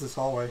going to guess it's this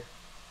hallway.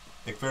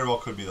 It very well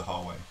could be the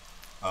hallway.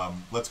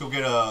 Let's go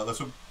get a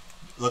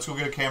let's go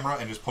get a camera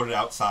and just put it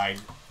outside,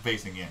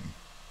 facing in.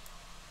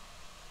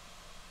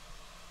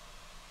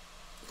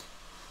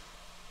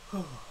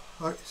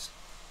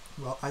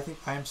 Well, I think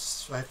I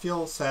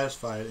feel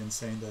satisfied in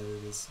saying that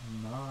it is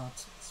not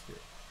a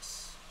spirit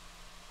box.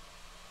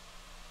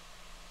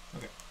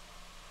 Okay.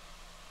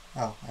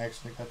 Oh, I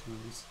actually got 2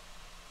 of these.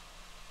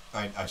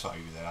 I saw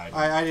you do that.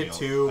 I did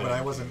too, but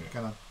I wasn't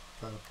gonna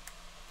try to.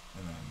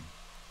 And then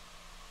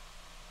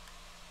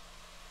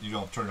you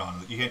don't turn it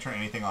on. You can't turn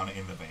anything on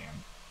in the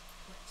van.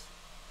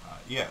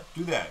 Yeah,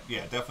 do that.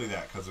 Yeah, definitely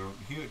that, because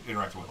he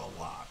interacted with a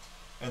lot.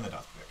 And the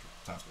dust detector.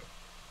 Sounds good.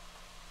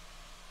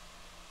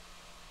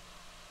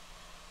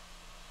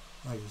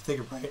 Like, you take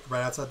it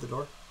right outside the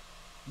door?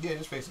 Yeah,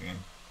 just facing in.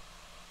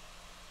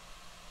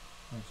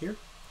 Like here?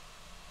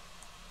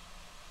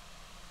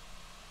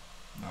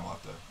 No, we'll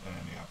have to, and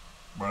then, yeah.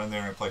 Run in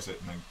there and place it,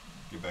 and then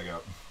get back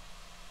out.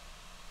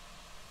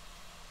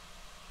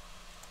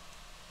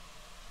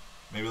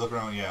 Maybe look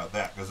around, yeah,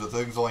 that, because the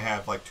things only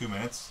have, like, 2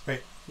 minutes.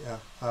 Wait,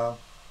 yeah.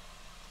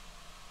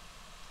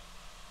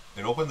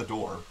 It opened the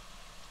door,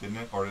 didn't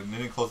it? Or it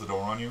didn't close the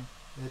door on you?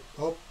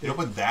 It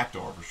opened that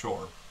door, for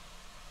sure.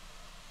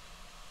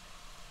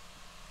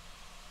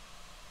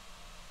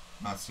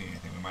 Not seeing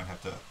anything. We might have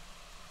to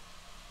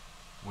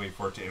wait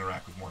for it to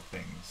interact with more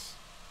things.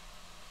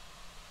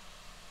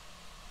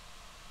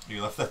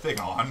 You left that thing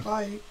on.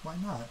 Why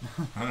not?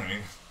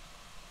 Alright.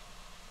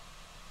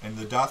 And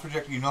the dots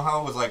projector, you know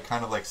how it was like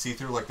kind of like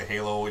see-through, like the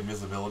Halo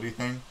invisibility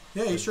thing?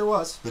 Yeah, he sure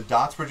was. The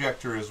dots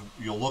projector is,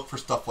 you'll look for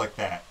stuff like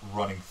that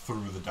running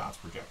through the dots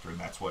projector, and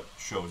that's what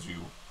shows you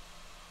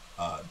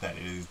that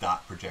it is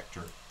dot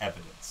projector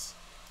evidence.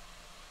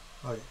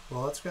 Okay,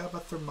 well, let's grab a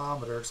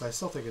thermometer, because I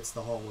still think it's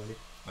the hallway.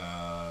 You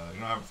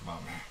don't have a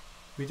thermometer.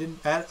 We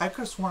didn't add... I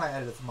could have sworn I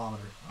added a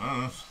thermometer. I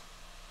don't know.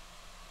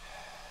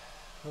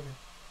 Okay.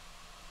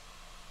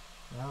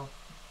 Well,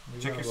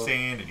 check your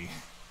sanity.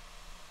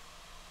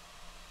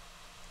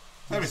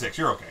 76,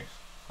 you're okay.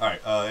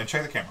 Alright, and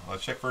check the camera.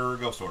 Let's check for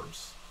ghost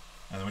orbs.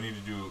 And then we need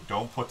to do...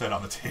 Don't put that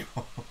on the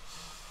table.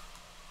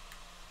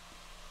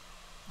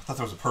 I thought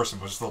there was a person,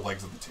 but just the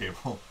legs of the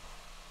table.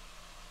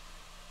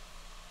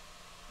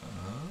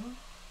 I'm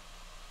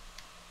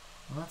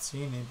not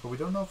seeing him, but we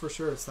don't know for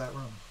sure it's that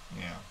room.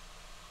 Yeah.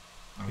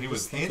 I mean, he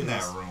was in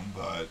that room,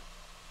 but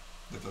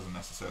that doesn't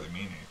necessarily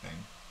mean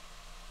anything.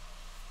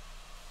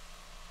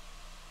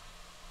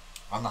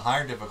 On the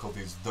higher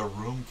difficulties, the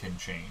room can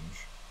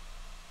change.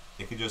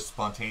 It could just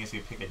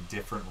spontaneously pick a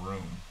different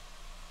room.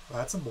 Well,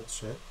 that's some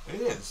bullshit.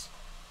 It is.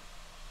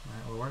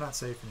 Alright, well, we're not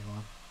safe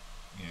anymore.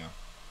 Yeah.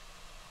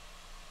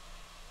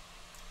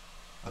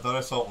 I thought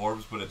I saw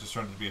orbs, but it just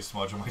turned to be a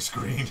smudge on my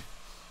screen.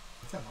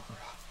 Come on,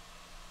 Rob.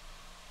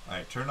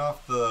 Alright, turn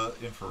off the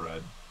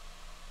infrared.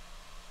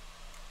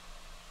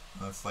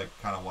 Let's like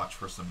kind of watch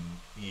for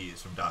some .c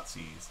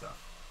stuff.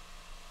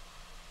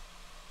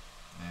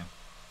 Yeah.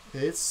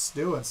 It's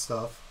doing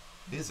stuff.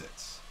 Is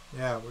it?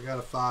 Yeah, we got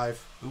a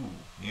 5. Ooh,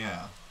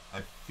 yeah.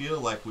 I feel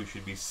like we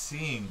should be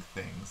seeing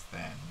things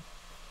then.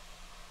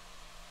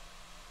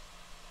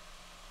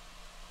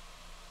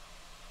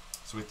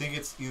 So we think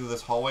it's either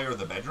this hallway or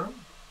the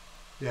bedroom?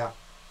 Yeah.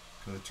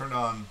 Because it turned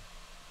on...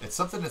 It's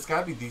something that's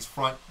got to be these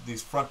front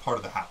part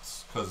of the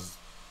house. Because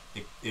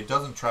it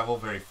doesn't travel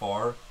very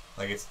far.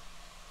 Like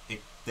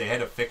they had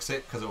to fix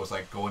it because it was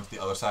like going to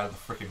the other side of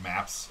the freaking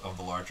maps of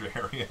the larger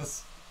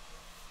areas.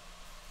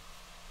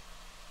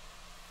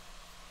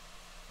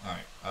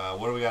 Alright,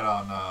 what do we got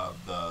on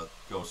the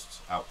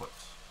ghost output?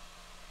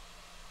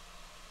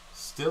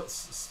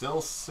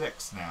 Still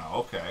 6 now,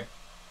 okay.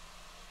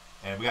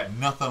 And we got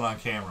nothing on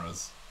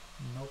cameras.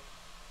 Nope.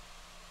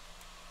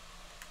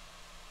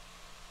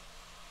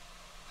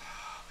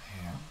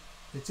 Man.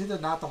 It's either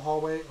not the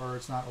hallway or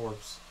it's not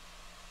orbs.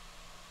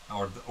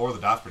 Or the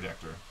dots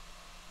projector.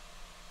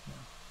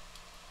 Yeah.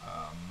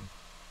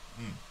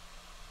 Hmm.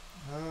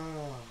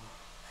 Oh.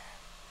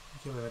 I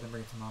can't believe I didn't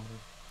bring a thermometer.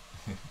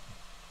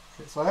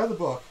 Okay, so I have the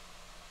book.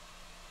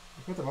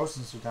 I put the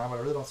motion sensor down, but I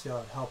really don't see how it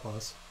would help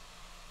us.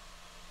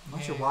 I'm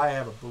not sure why I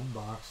have a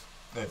boombox.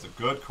 That's a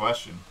good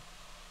question.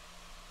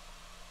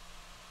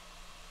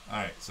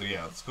 Alright, so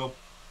yeah, let's go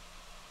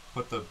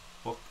put the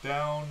book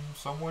down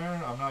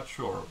somewhere. I'm not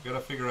sure. We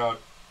gotta figure out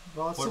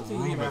Well, let's what hit the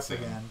room EMF it's in.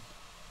 again.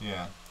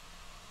 Yeah.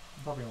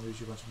 I'm probably going to lose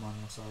you a bunch of money,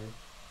 I'm sorry.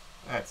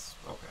 That's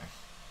okay.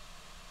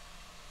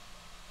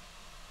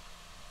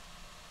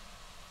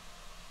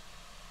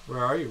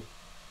 Where are you?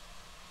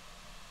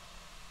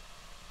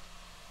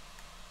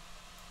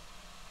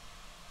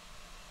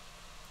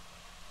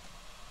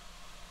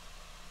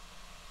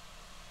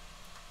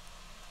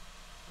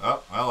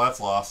 Oh, well,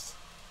 that's lost.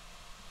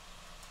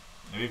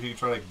 Maybe if you can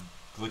try to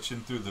glitch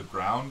in through the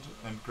ground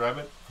and grab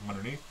it from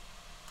underneath.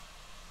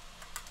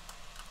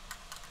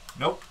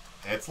 Nope,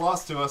 it's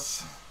lost to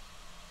us.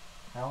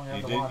 I only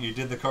have the one. You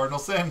did the cardinal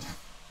sin.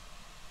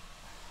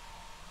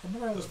 I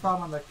never had this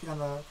problem on the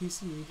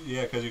PC.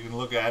 Yeah, because you can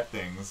look at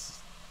things.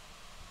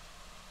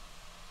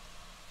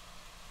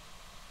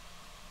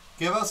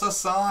 Give us a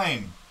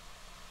sign.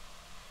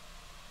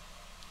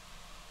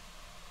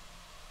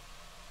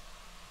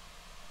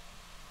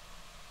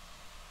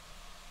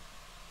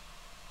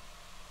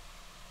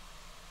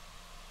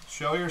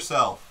 Show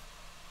yourself.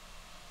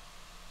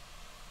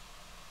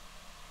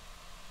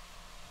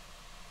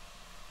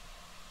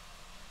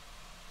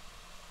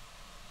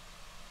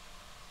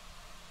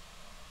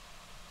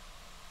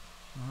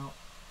 Well,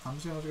 I'm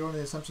just going to have to go into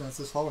the assumption that's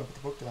this hallway and put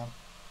the book down.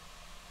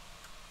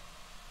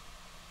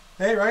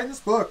 Hey, right in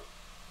this book.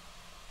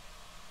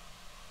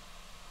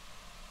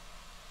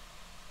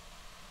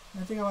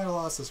 I think I might have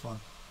lost this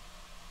one.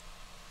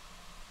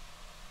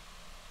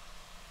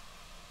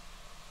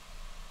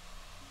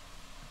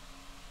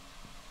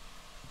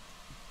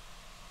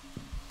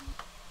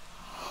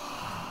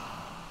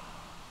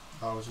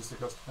 Oh, it was just a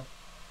ghost.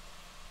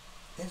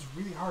 It's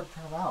really hard to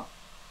turn them out.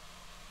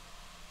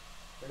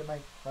 Where did my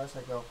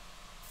flashlight go?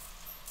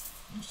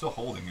 You're still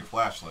holding your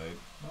flashlight.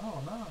 No,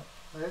 I'm not.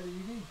 I had the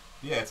UV.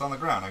 Yeah, it's on the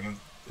ground.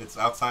 It's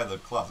outside the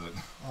closet.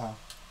 Oh.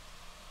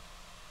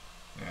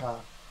 Yeah.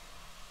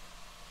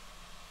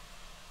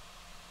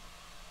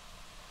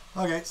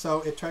 Okay, so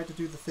it tried to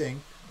do the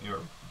thing.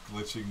 You're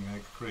glitching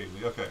like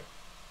crazy. Okay.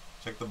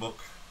 Check the book.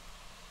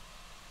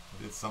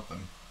 It did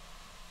something.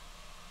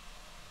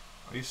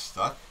 Are you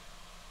stuck?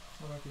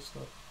 I might be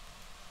stuck.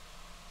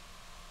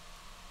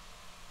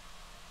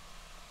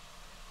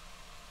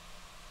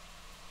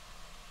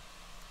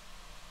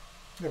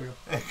 There we go.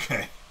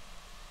 Okay.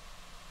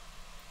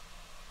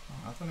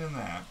 Nothing in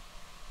that.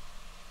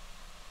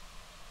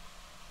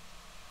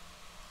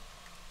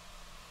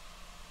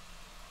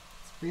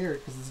 weird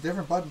because it's a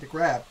different button to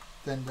grab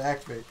than to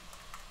activate.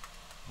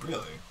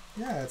 Really?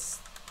 Yeah, it's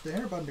the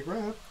enter button to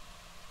grab.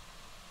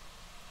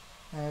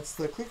 And it's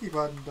the clicky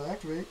button to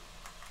activate.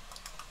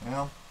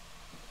 Well,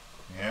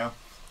 yeah.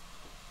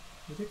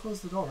 You did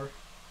close the door.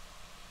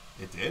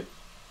 It did?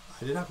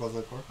 I did not close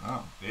the door.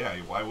 Oh, yeah,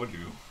 why would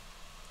you?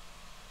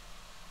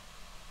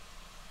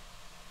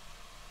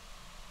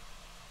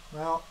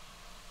 Well,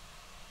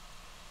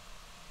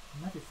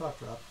 it might be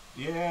fucked, Rob.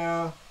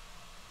 Yeah.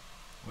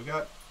 We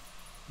got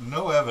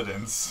no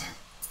evidence.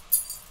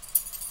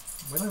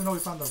 We don't even know we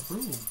found the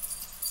room.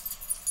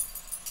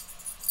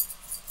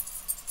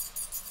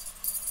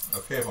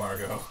 Okay,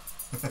 Margot.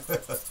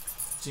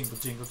 Jingle,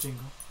 jingle,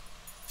 jingle.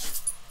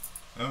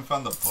 I haven't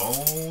found the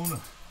bone.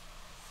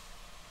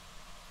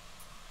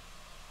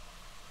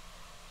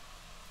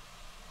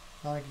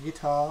 Found a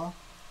guitar.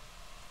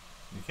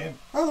 You can't.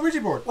 Oh, the Ouija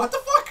board. What the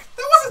fuck?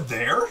 That wasn't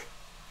there.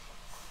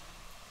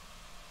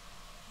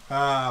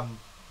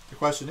 The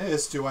question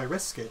is, do I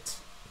risk it?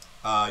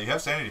 You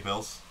have sanity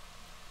pills.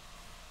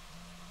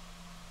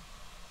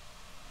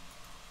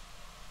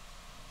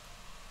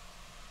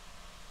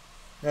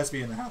 It has to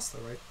be in the house,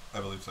 though, right? I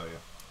believe so, yeah.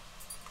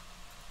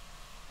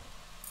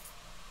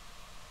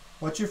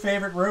 What's your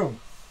favorite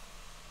room?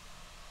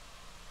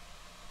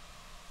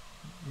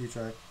 You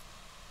try.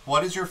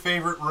 What is your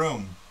favorite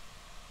room?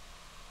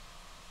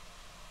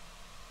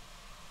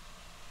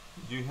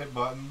 Did you hit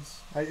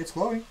buttons? It's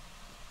glowing.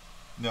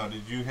 No,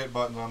 did you hit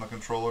buttons on the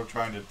controller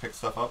trying to pick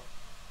stuff up?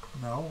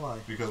 No, why?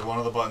 Because one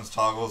of the buttons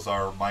toggles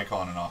our mic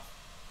on and off.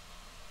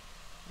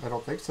 I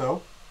don't think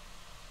so.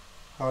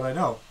 How would I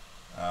know?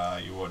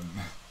 You wouldn't.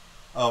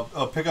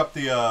 Pick up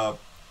the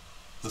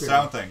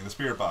sound thing, the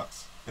spirit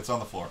box. It's on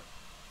the floor.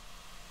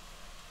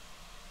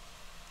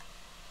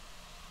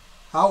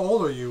 How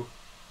old are you?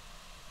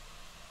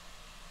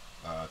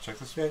 Check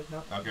this. Okay,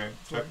 no. Okay,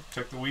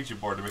 check the Ouija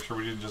board to make sure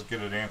we didn't just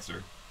get an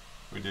answer.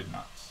 We did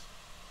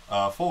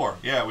not. 4.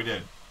 Yeah, we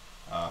did.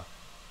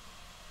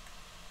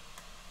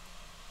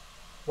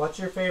 What's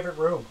your favorite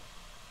room?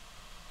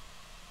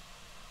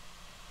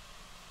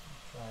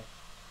 Try.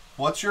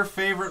 What's your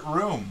favorite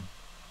room?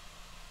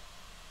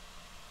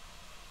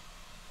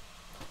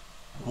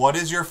 What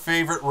is your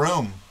favorite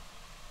room?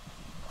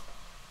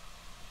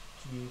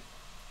 Gee,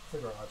 the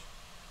garage.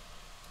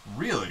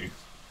 Really?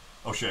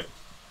 Oh shit.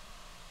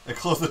 It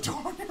closed the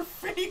door on your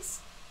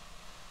face?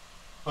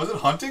 Was it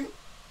hunting?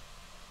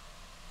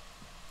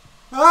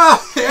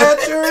 Ah! Yeah,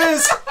 it sure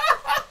is!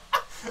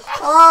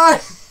 Ah!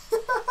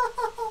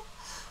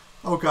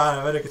 Oh god,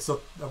 I bet it could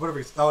still...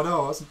 Oh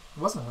no, it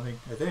wasn't hunting,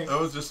 I think. It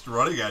was just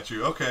running at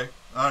you. Okay.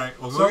 Alright.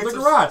 Well, so the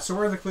garage, so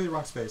we're in the completely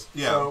wrong space.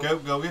 Yeah, so,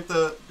 go get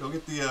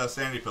the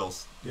sanity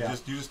pills. Yeah.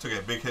 You just took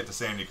a big hit to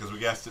sanity because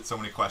we asked it so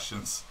many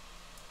questions.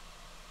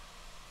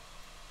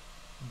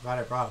 I'm glad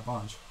I brought a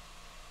bunch.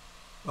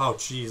 Oh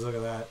jeez, look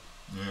at that.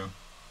 Yeah.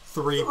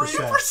 3%.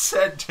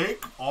 3%.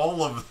 Take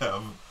all of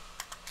them.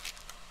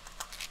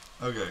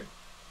 Okay.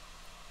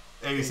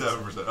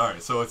 87%.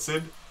 Alright, so it's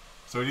in...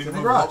 So we need to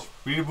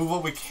move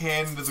what we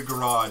can into the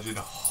garage and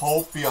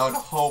hope beyond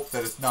hope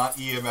that it's not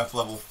EMF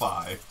level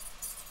 5.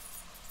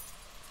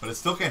 But it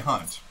still can't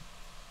hunt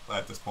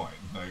at this point.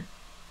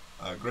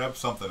 Like, grab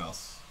something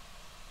else.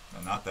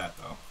 And not that,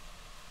 though.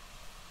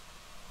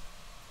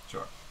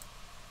 Sure.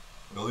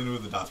 We'll leave it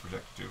with the dots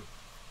projector, too.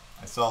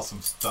 I saw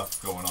some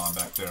stuff going on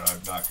back there.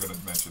 I'm not going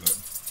to mention it.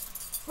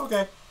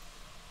 Okay.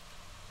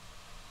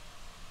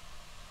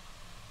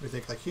 We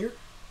think like here?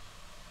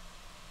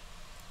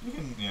 You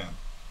can, yeah.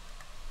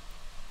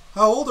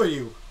 How old are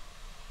you?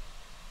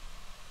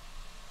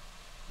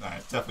 Nah,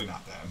 it's definitely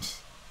not that.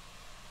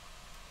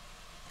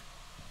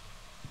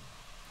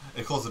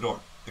 It closed the door.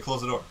 It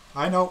closed the door.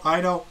 I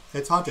know.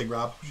 It's hunting,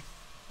 Rob.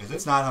 Is it?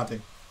 It's not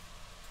hunting.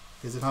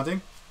 Is it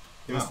hunting?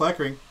 It was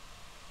flickering.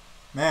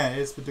 Man,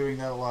 it's been doing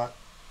that a lot.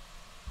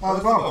 Oh,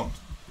 the bone.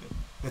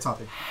 It's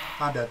hunting.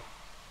 I'm dead.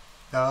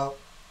 No.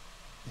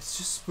 It's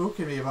just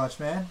spooking me a bunch,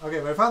 man. Okay,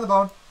 but I found the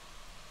bone.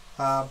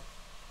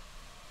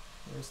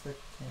 There's the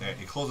camera. Yeah,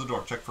 you close the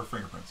door. Check for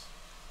fingerprints.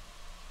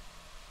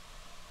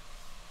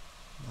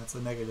 That's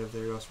a negative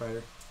there, Ghost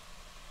Rider.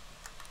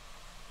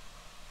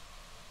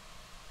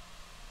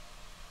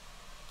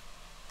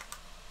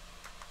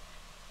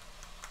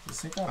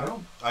 Does it sync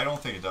out? I don't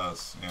think it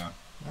does. Yeah.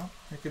 No,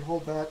 I can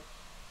hold that.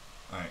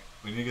 All right.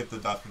 We need to get the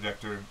dot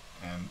projector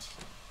and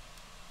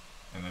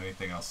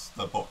anything else.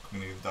 The book. We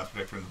need to get the dot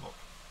projector and the book.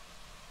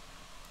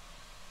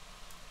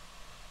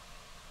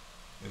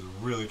 It's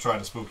really trying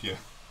to spook you.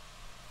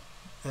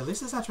 At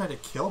least it's not trying to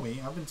kill me.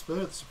 I've been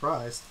really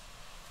surprised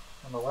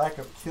on the lack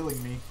of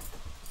killing me.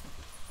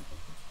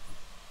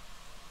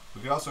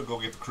 We could also go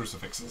get the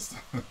crucifixes.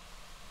 Am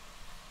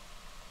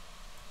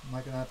I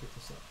gonna have to pick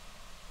this up?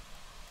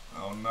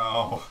 Oh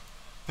no.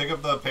 Pick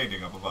up the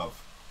painting up above.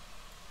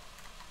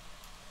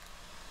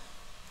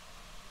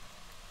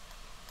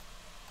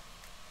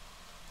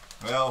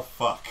 Well,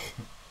 fuck.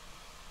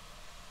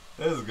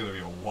 This is gonna be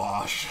a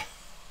wash.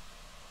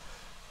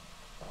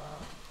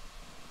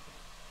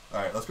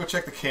 Alright, let's go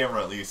check the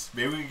camera at least.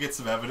 Maybe we can get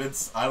some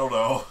evidence. I don't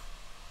know.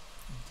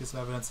 Get some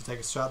evidence to take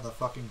a shot in the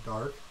fucking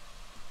dark.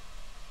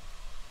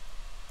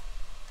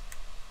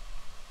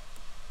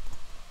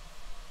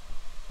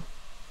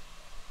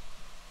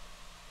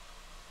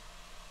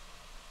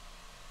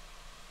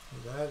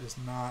 That is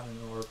not an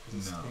orb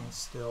because it's staying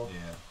still.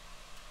 Yeah.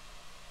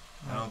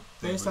 I don't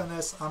Based on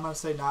this, I'm going to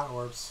say not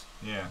orbs.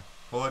 Yeah.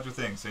 Pull out your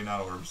thing. Say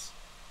not orbs.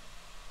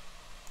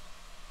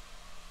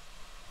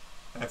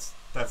 That's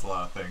a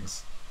lot of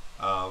things.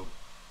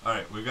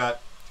 Alright, we've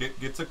got...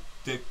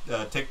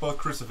 take both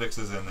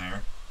crucifixes in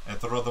there and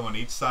throw them on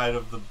each side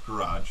of the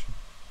garage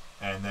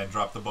and then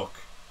drop the book.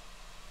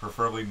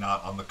 Preferably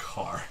not on the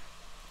car.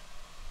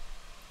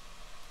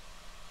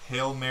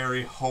 Hail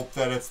Mary, hope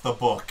that it's the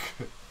book.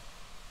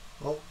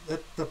 Well,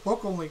 the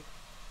book only...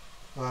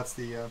 Well, that's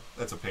the...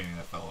 That's a painting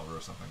that fell over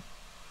or something.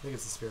 I think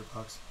it's the spirit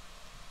box.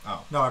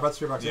 Oh. No, I brought the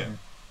spirit box in here.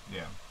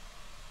 Yeah.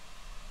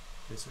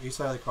 Okay, so each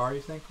side of the car, you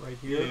think? Right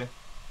here? Yeah.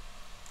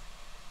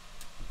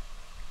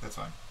 That's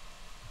fine.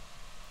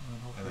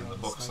 And then the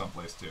book's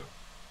someplace too.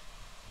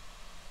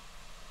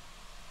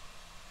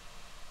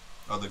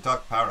 Oh, they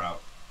took power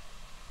out.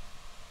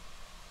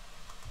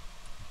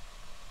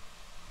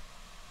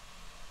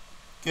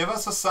 Give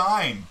us a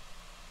sign.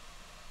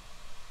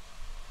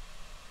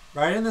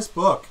 Right in this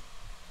book.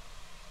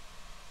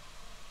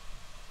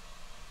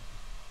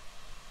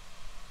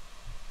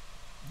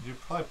 You'd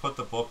probably put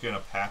the book in a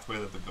pathway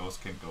that the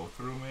ghost can go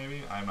through,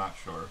 maybe? I'm not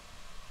sure.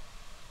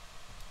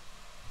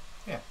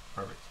 Yeah,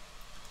 perfect.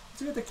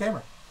 Let's get the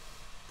camera.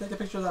 Take a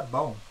picture of that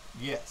bone.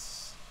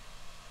 Yes.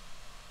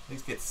 At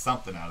least get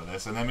something out of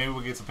this, and then maybe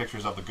we'll get some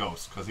pictures of the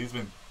ghost, because it's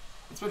been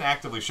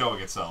actively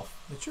showing itself.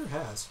 It sure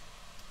has.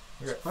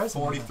 We're at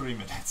 43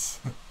 minutes.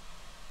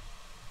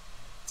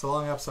 It's a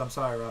long episode. I'm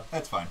sorry, Rob.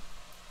 That's fine.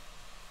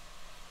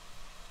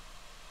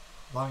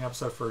 Long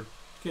episode for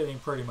getting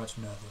pretty much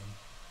nothing.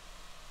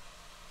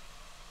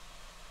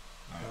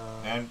 Right.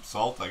 And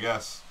salt, I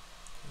guess.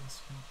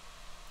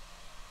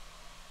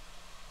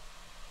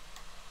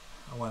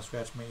 I want to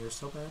scratch my ears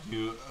so bad.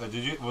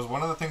 Was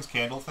one of the things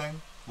candle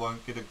thing?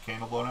 Get a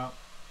candle blown out?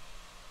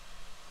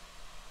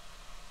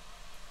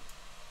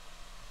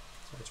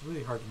 Sorry, it's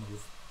really hard to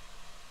move.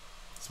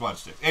 Smudge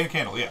sticks. And a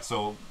candle, yeah.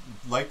 So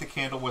light the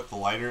candle with the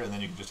lighter, and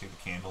then you can just take the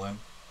candle in.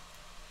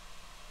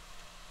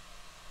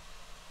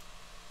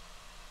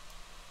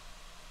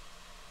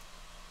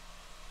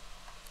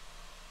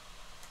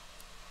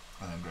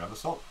 And then grab the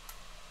salt.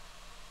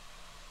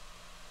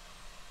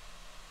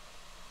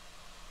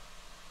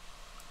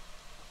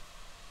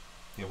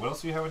 Yeah, what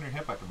else do you have on your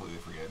hip? I completely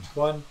forget.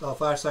 One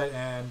flashlight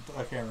and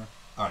a camera.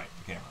 Alright,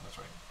 the camera, that's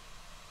right.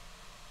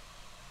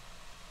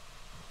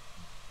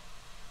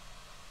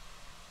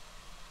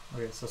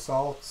 Okay, so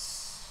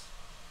salts.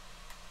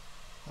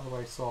 How do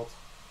I salt?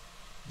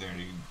 There,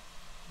 you can.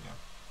 Yeah.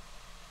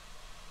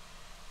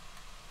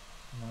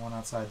 And then one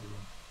outside the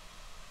room.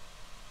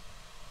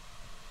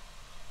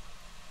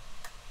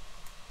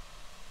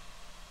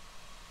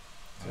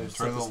 So just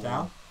turn this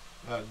down?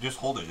 Just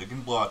hold it. It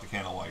can blow out the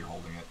candle while you're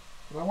holding it.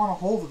 But I want to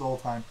hold it the whole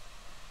time.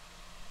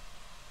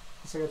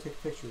 Guess I gotta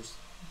take pictures.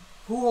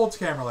 Who holds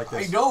camera like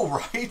this? I know,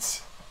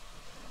 right?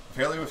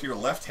 Apparently with your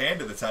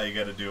left-handed, that's how you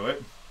gotta do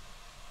it.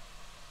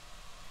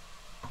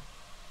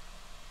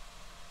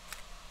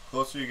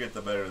 Closer you get,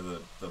 the better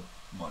the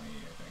money,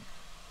 I think.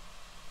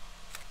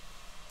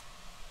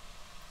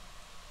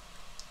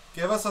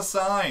 Give us a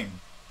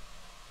sign!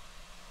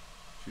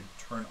 Should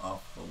turn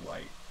off the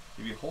light.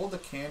 If you hold the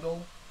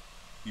candle,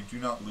 you do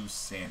not lose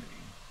sanity.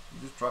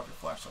 You just drop your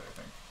flashlight, I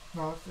think.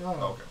 No,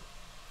 okay.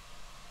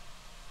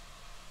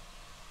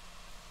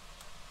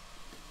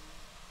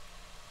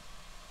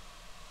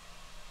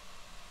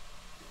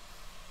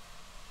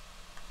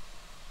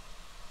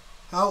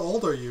 How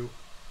old are you?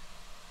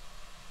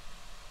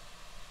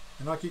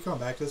 I know I keep coming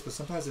back to this, but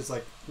sometimes it's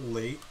like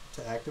late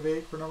to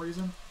activate for no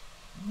reason.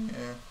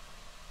 Yeah.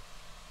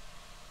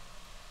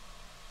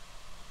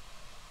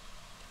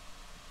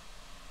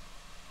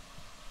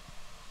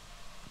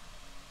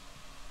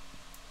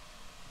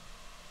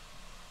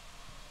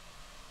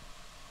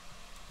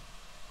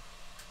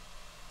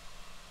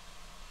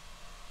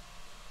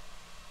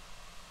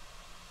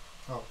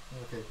 Oh,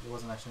 okay. It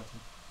wasn't actually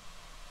nothing.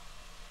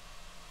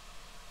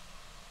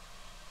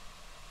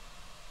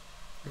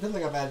 I feel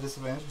like I'm at a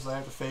disadvantage because I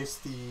have to face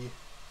the...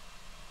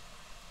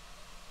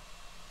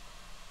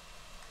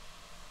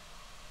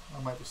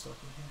 I might be stuck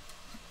in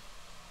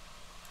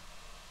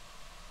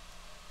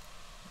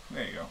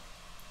here. There you go.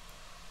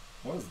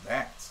 What is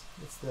that?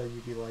 It's the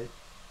UV light.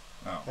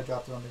 Oh. I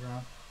dropped it on the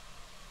ground.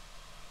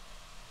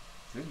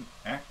 Didn't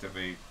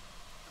activate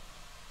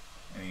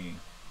any...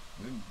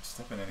 Didn't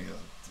step in any of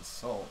the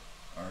salt.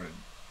 Or,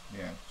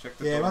 yeah, check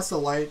the door. Yeah, that's the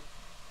light.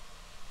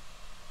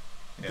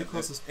 Yeah, the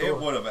closest it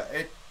door.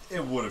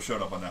 It would have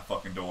showed up on that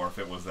fucking door if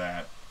it was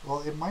that.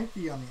 Well, it might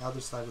be on the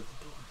other side of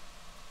the door.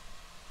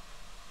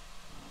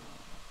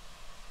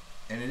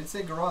 And it did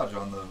say garage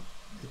on the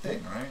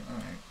thing, right?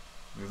 Alright.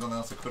 There's nothing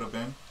else it could have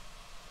been?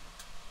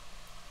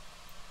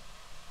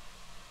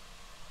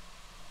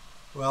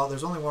 Well,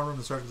 there's only one room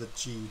that starts with a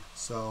G,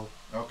 so...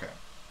 Okay.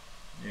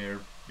 You're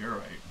You're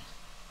right.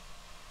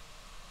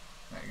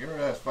 Get rid of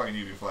that fucking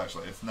UV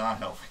flashlight. It's not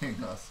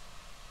helping us.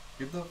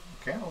 Get the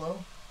candle though.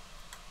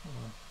 Hold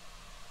on.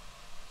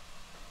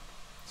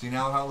 See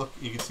now how look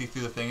you can see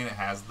through the thing and it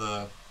has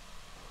the.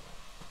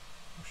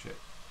 Oh shit.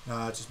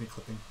 It's just me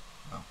clipping.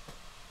 Oh.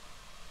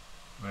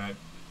 I mean, I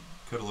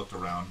could have looked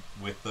around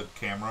with the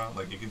camera.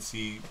 Like you can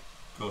see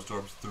ghost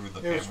orbs through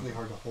the camera. It was really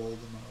hard to hold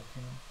in my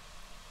hand.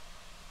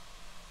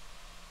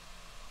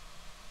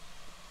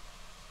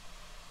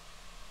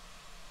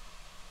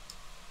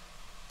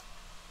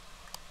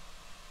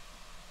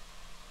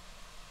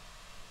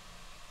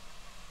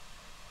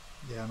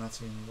 Yeah, I'm not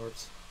seeing any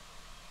orbs.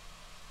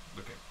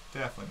 Okay,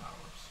 definitely not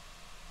orbs.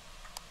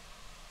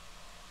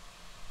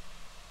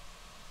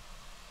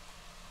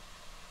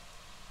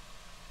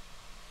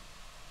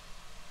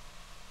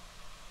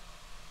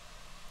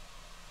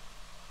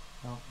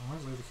 Well, I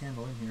always leave the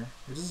candle in here.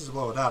 It just is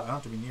blow it out. I don't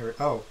have to be near it.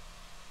 Oh.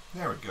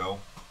 There we go.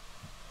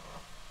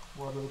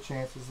 What are the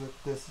chances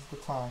that this is the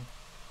time?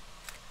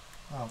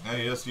 Oh. Yeah,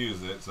 you just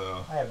used it,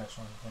 so. I have an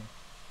extra thing.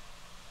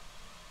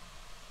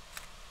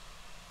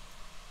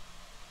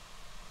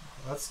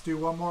 Let's do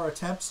one more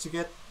attempt to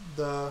get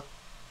the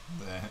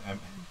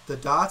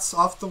dots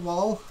off the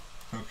wall.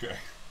 Okay.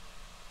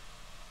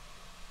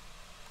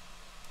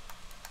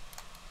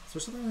 Is there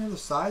something on the other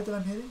side that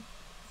I'm hitting?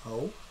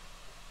 Oh.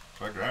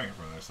 Try grabbing it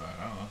from the other side.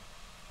 I don't know.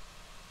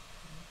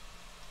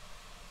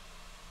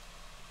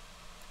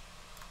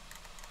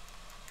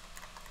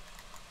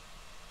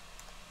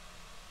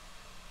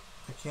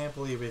 I can't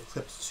believe we've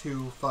clipped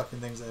 2 fucking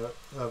things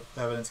of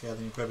evidence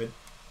gathering equipment.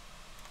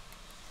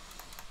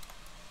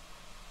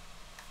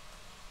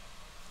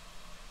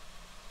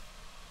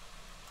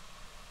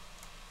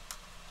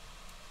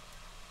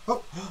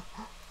 Oh!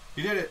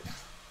 You did it!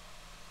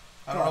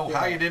 I don't know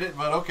how you did it,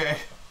 but okay.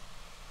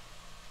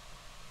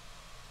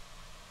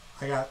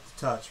 I got the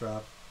touch,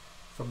 Rob.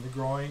 From the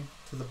groin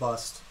to the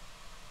bust.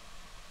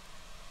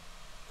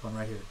 Going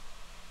right here.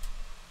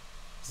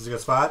 Is this a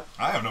good spot?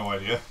 I have no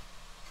idea.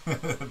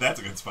 That's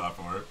a good spot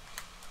for it.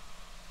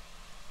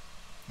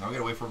 Now we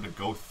gotta wait for him to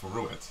go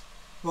through it.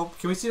 Well,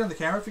 can we see it on the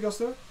camera if he goes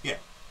through it? Yeah.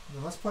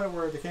 Then let's put it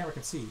where the camera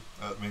can see.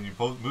 I mean, you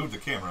both moved the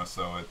camera,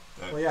 so it.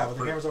 Well, yeah, but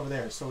the camera's over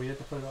there, so we have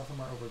to put it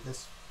somewhere over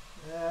this.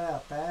 Yeah,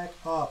 back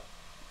up.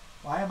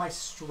 Why am I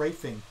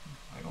strafing?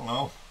 I don't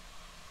know.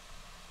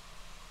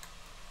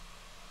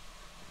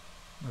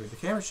 Okay, the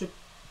camera should.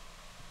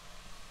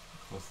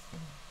 Close the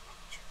thing.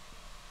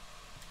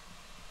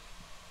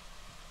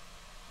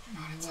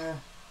 You're not inside.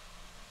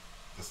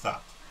 It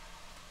stopped.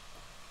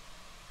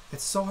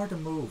 It's so hard to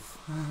move.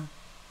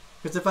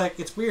 Because if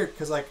it's weird,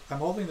 because like I'm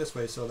holding this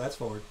way, so that's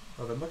forward.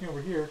 But if I'm looking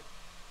over here,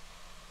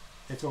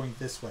 it's going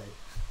this way,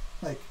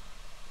 like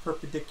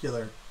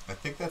perpendicular. I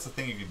think that's a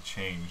thing you can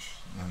change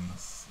in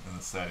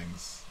the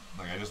settings.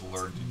 Like I just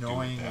learned to do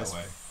Annoying it that as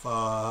way. Fuck.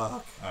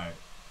 All right.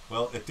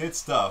 Well, it did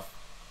stuff.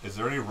 Is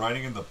there any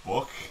writing in the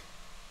book?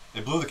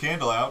 It blew the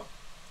candle out.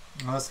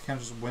 Unless the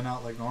camera just went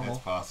out like normal.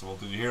 It's possible.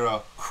 Did you hear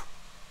a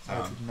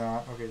sound? I did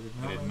not. Okay,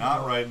 did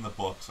not write in the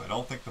book, so I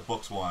don't think the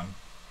book's one.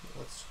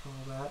 Let's call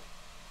that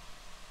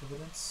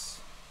evidence.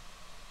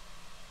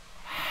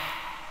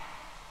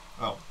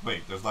 Oh,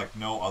 wait. There's like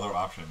no other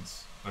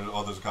options.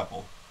 There's a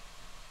couple.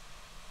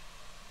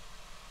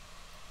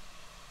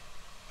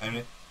 And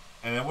it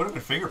would have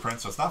been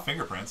fingerprints, so it's not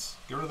fingerprints.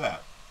 Get rid of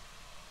that.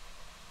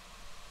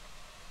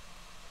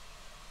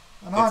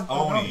 It's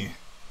Oni.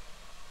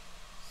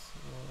 So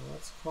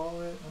let's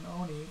call it an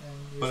Oni.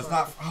 But it's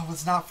not. Oh,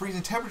 it's not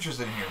freezing temperatures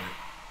in here.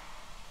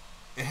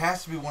 It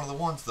has to be one of the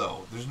ones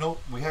though. There's no.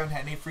 We haven't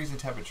had any freezing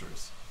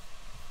temperatures.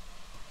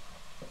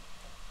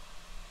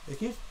 It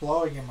keeps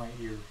blowing in my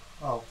ear.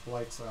 Oh, the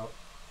light's out.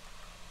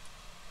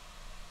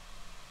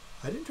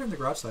 I didn't turn the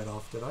garage light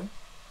off, did I?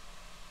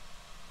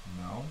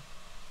 No.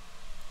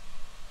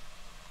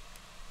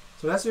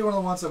 So that's one of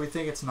the ones that we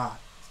think it's not.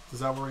 Is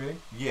that what we're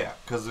getting? Yeah,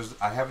 because there's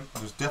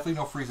definitely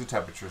no freezing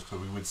temperatures because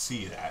we would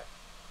see that.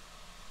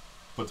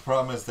 But the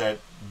problem is that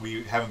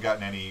we haven't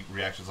gotten any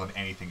reactions on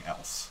anything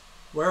else.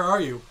 Where are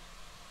you?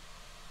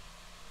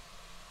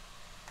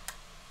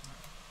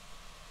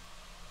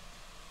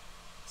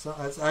 So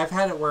I've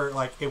had it where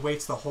like it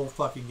waits the whole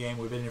fucking game.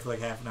 We've been here for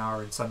like half an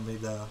hour, and suddenly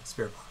the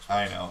spirit box works.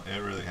 I know it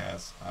really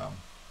has.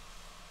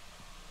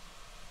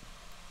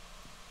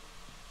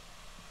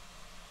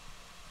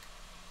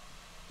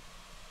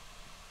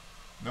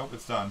 Nope,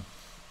 it's done.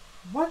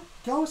 What?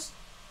 Ghost?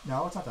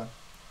 No, it's not done.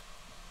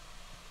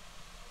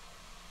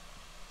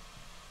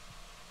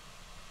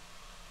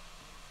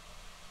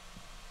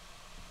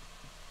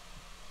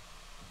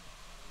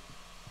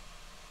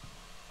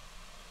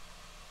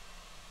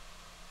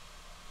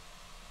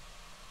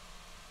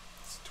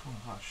 It's doing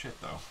a lot of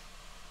shit, though.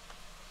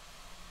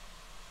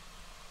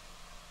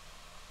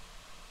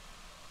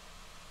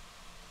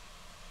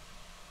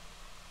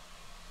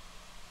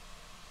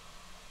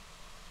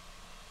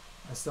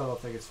 I still don't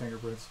think it's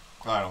fingerprints.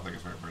 I don't think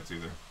it's fingerprints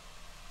either.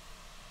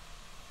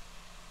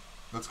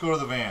 Let's go to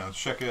the van. Let's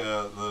check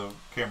the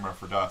camera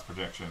for dots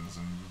projections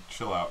and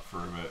chill out for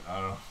a bit.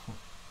 I don't know.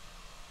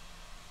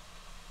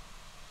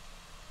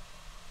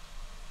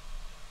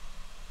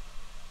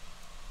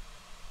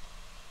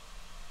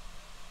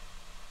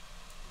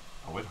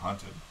 it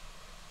hunted.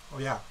 Oh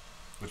yeah.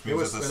 Which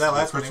means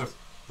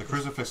the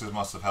crucifixes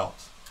must have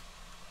helped.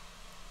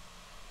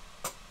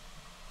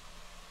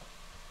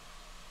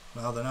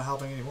 Well, they're not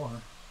helping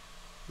anymore.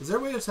 Is there a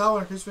way to tell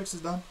when a crucifix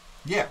is done?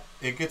 Yeah,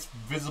 it gets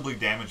visibly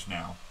damaged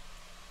now.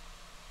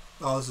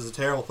 Oh, this is a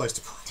terrible place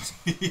to put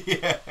it.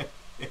 Yeah,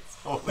 it's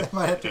totally. I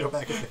might have to go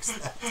back and fix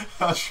that.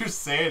 How's your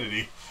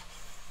sanity?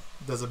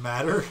 Does it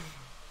matter?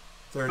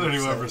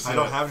 31%. I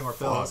don't have any more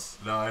pills.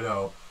 No, I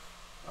know.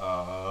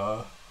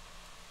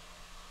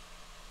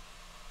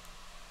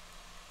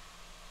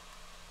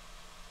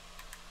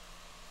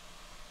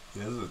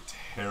 This is a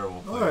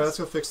terrible place. Alright, let's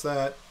go fix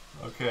that.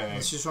 Okay.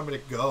 Unless you just want me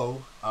to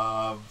go.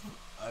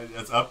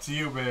 It's up to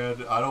you,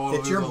 man. I don't want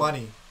to. It's your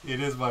money. It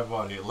is my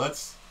money.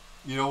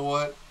 You know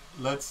what?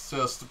 Let's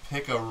just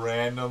pick a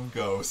random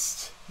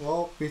ghost.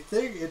 Well, we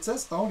think it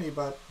says Oni,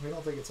 but we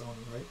don't think it's Oni,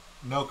 right?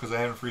 No, because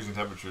I have freezing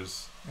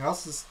temperatures. It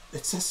says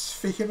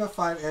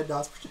Phasmophobia and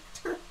DOS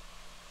projector.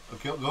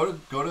 Okay,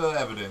 go to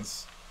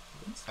evidence,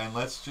 and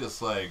let's just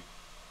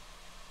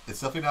it's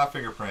definitely not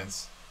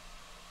fingerprints.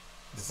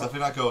 It's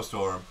definitely not ghost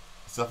orb.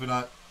 It's definitely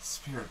not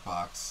spirit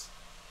box.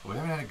 We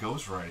haven't had a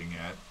ghost writing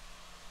yet.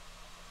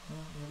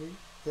 Maybe.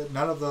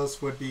 None of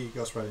those would be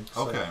ghost writing.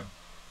 So. Okay.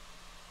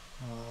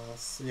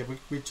 So yeah,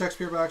 we checked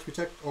spirit box. We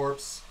checked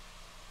orbs.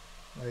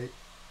 Right.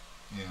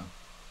 Yeah.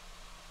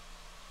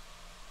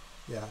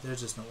 Yeah,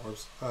 there's just no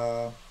orbs.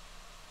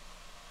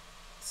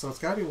 So it's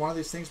got to be one of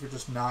these things we're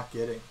just not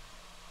getting.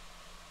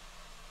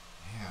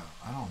 Yeah,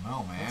 I don't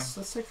know, man.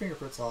 Let's take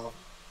fingerprints off.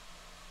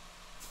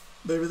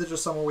 Maybe they're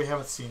just somewhere we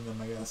haven't seen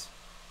them, I guess.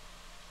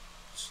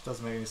 Which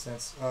doesn't make any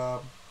sense.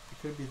 It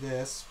could be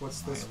this.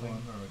 What's this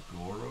one? Or a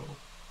Goro?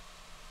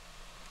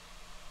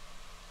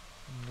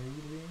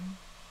 Mailing.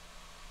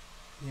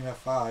 EMF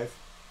 5.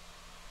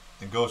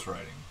 And ghost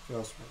writing.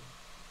 Ghost writing.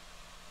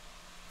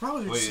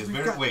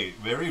 Probably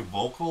very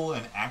vocal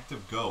and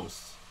active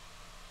ghosts.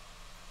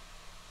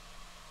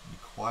 Be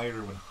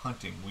quieter when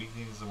hunting.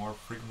 Weaklings more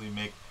frequently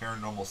make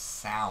paranormal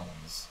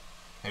sounds.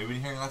 Have you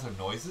been hearing lots of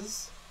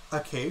noises?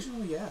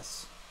 Occasionally,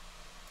 yes.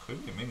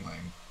 Could be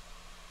mingling.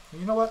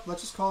 You know what?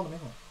 Let's just call it a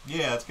mingling.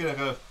 Yeah, let's get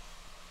a.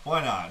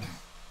 Why not?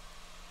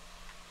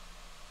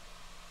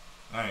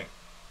 Alright.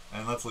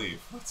 And let's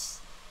leave.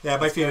 Yeah,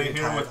 my feet are here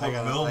tired. with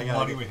the little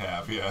money we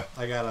have, yeah.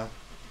 I gotta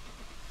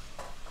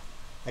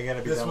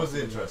be This done was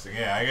with interesting.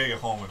 Yeah, I gotta get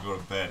home and go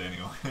to bed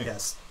anyway.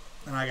 Yes.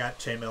 And I got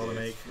chainmail to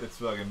make. It's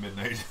fucking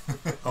midnight.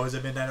 Oh, is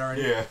it midnight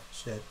already? Yeah.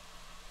 Shit.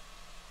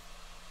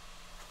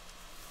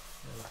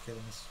 Yeah, let's get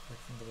in this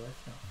from the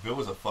life now. Bill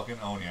was a fucking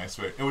Oni, I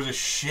swear. It was a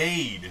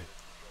shade.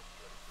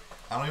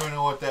 I don't even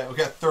know what that. We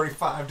got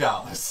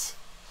 $35.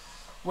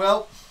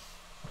 Well,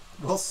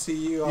 we'll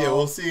see you all. Yeah,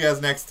 we'll see you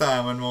guys next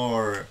time on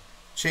more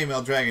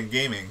Chainmail Dragon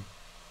Gaming.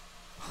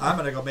 I'm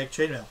gonna go make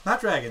chainmail.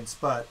 Not dragons,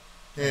 but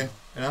yeah.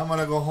 And I'm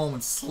gonna go home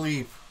and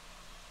sleep.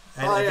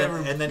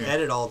 And then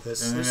edit all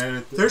this.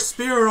 There's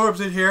spirit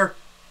orbs in here.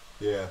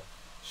 Yeah.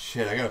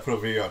 Shit, I gotta put a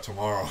video out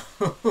tomorrow.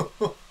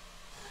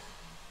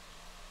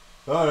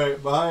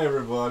 Alright, bye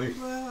everybody.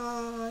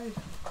 Bye.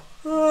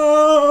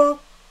 Okay.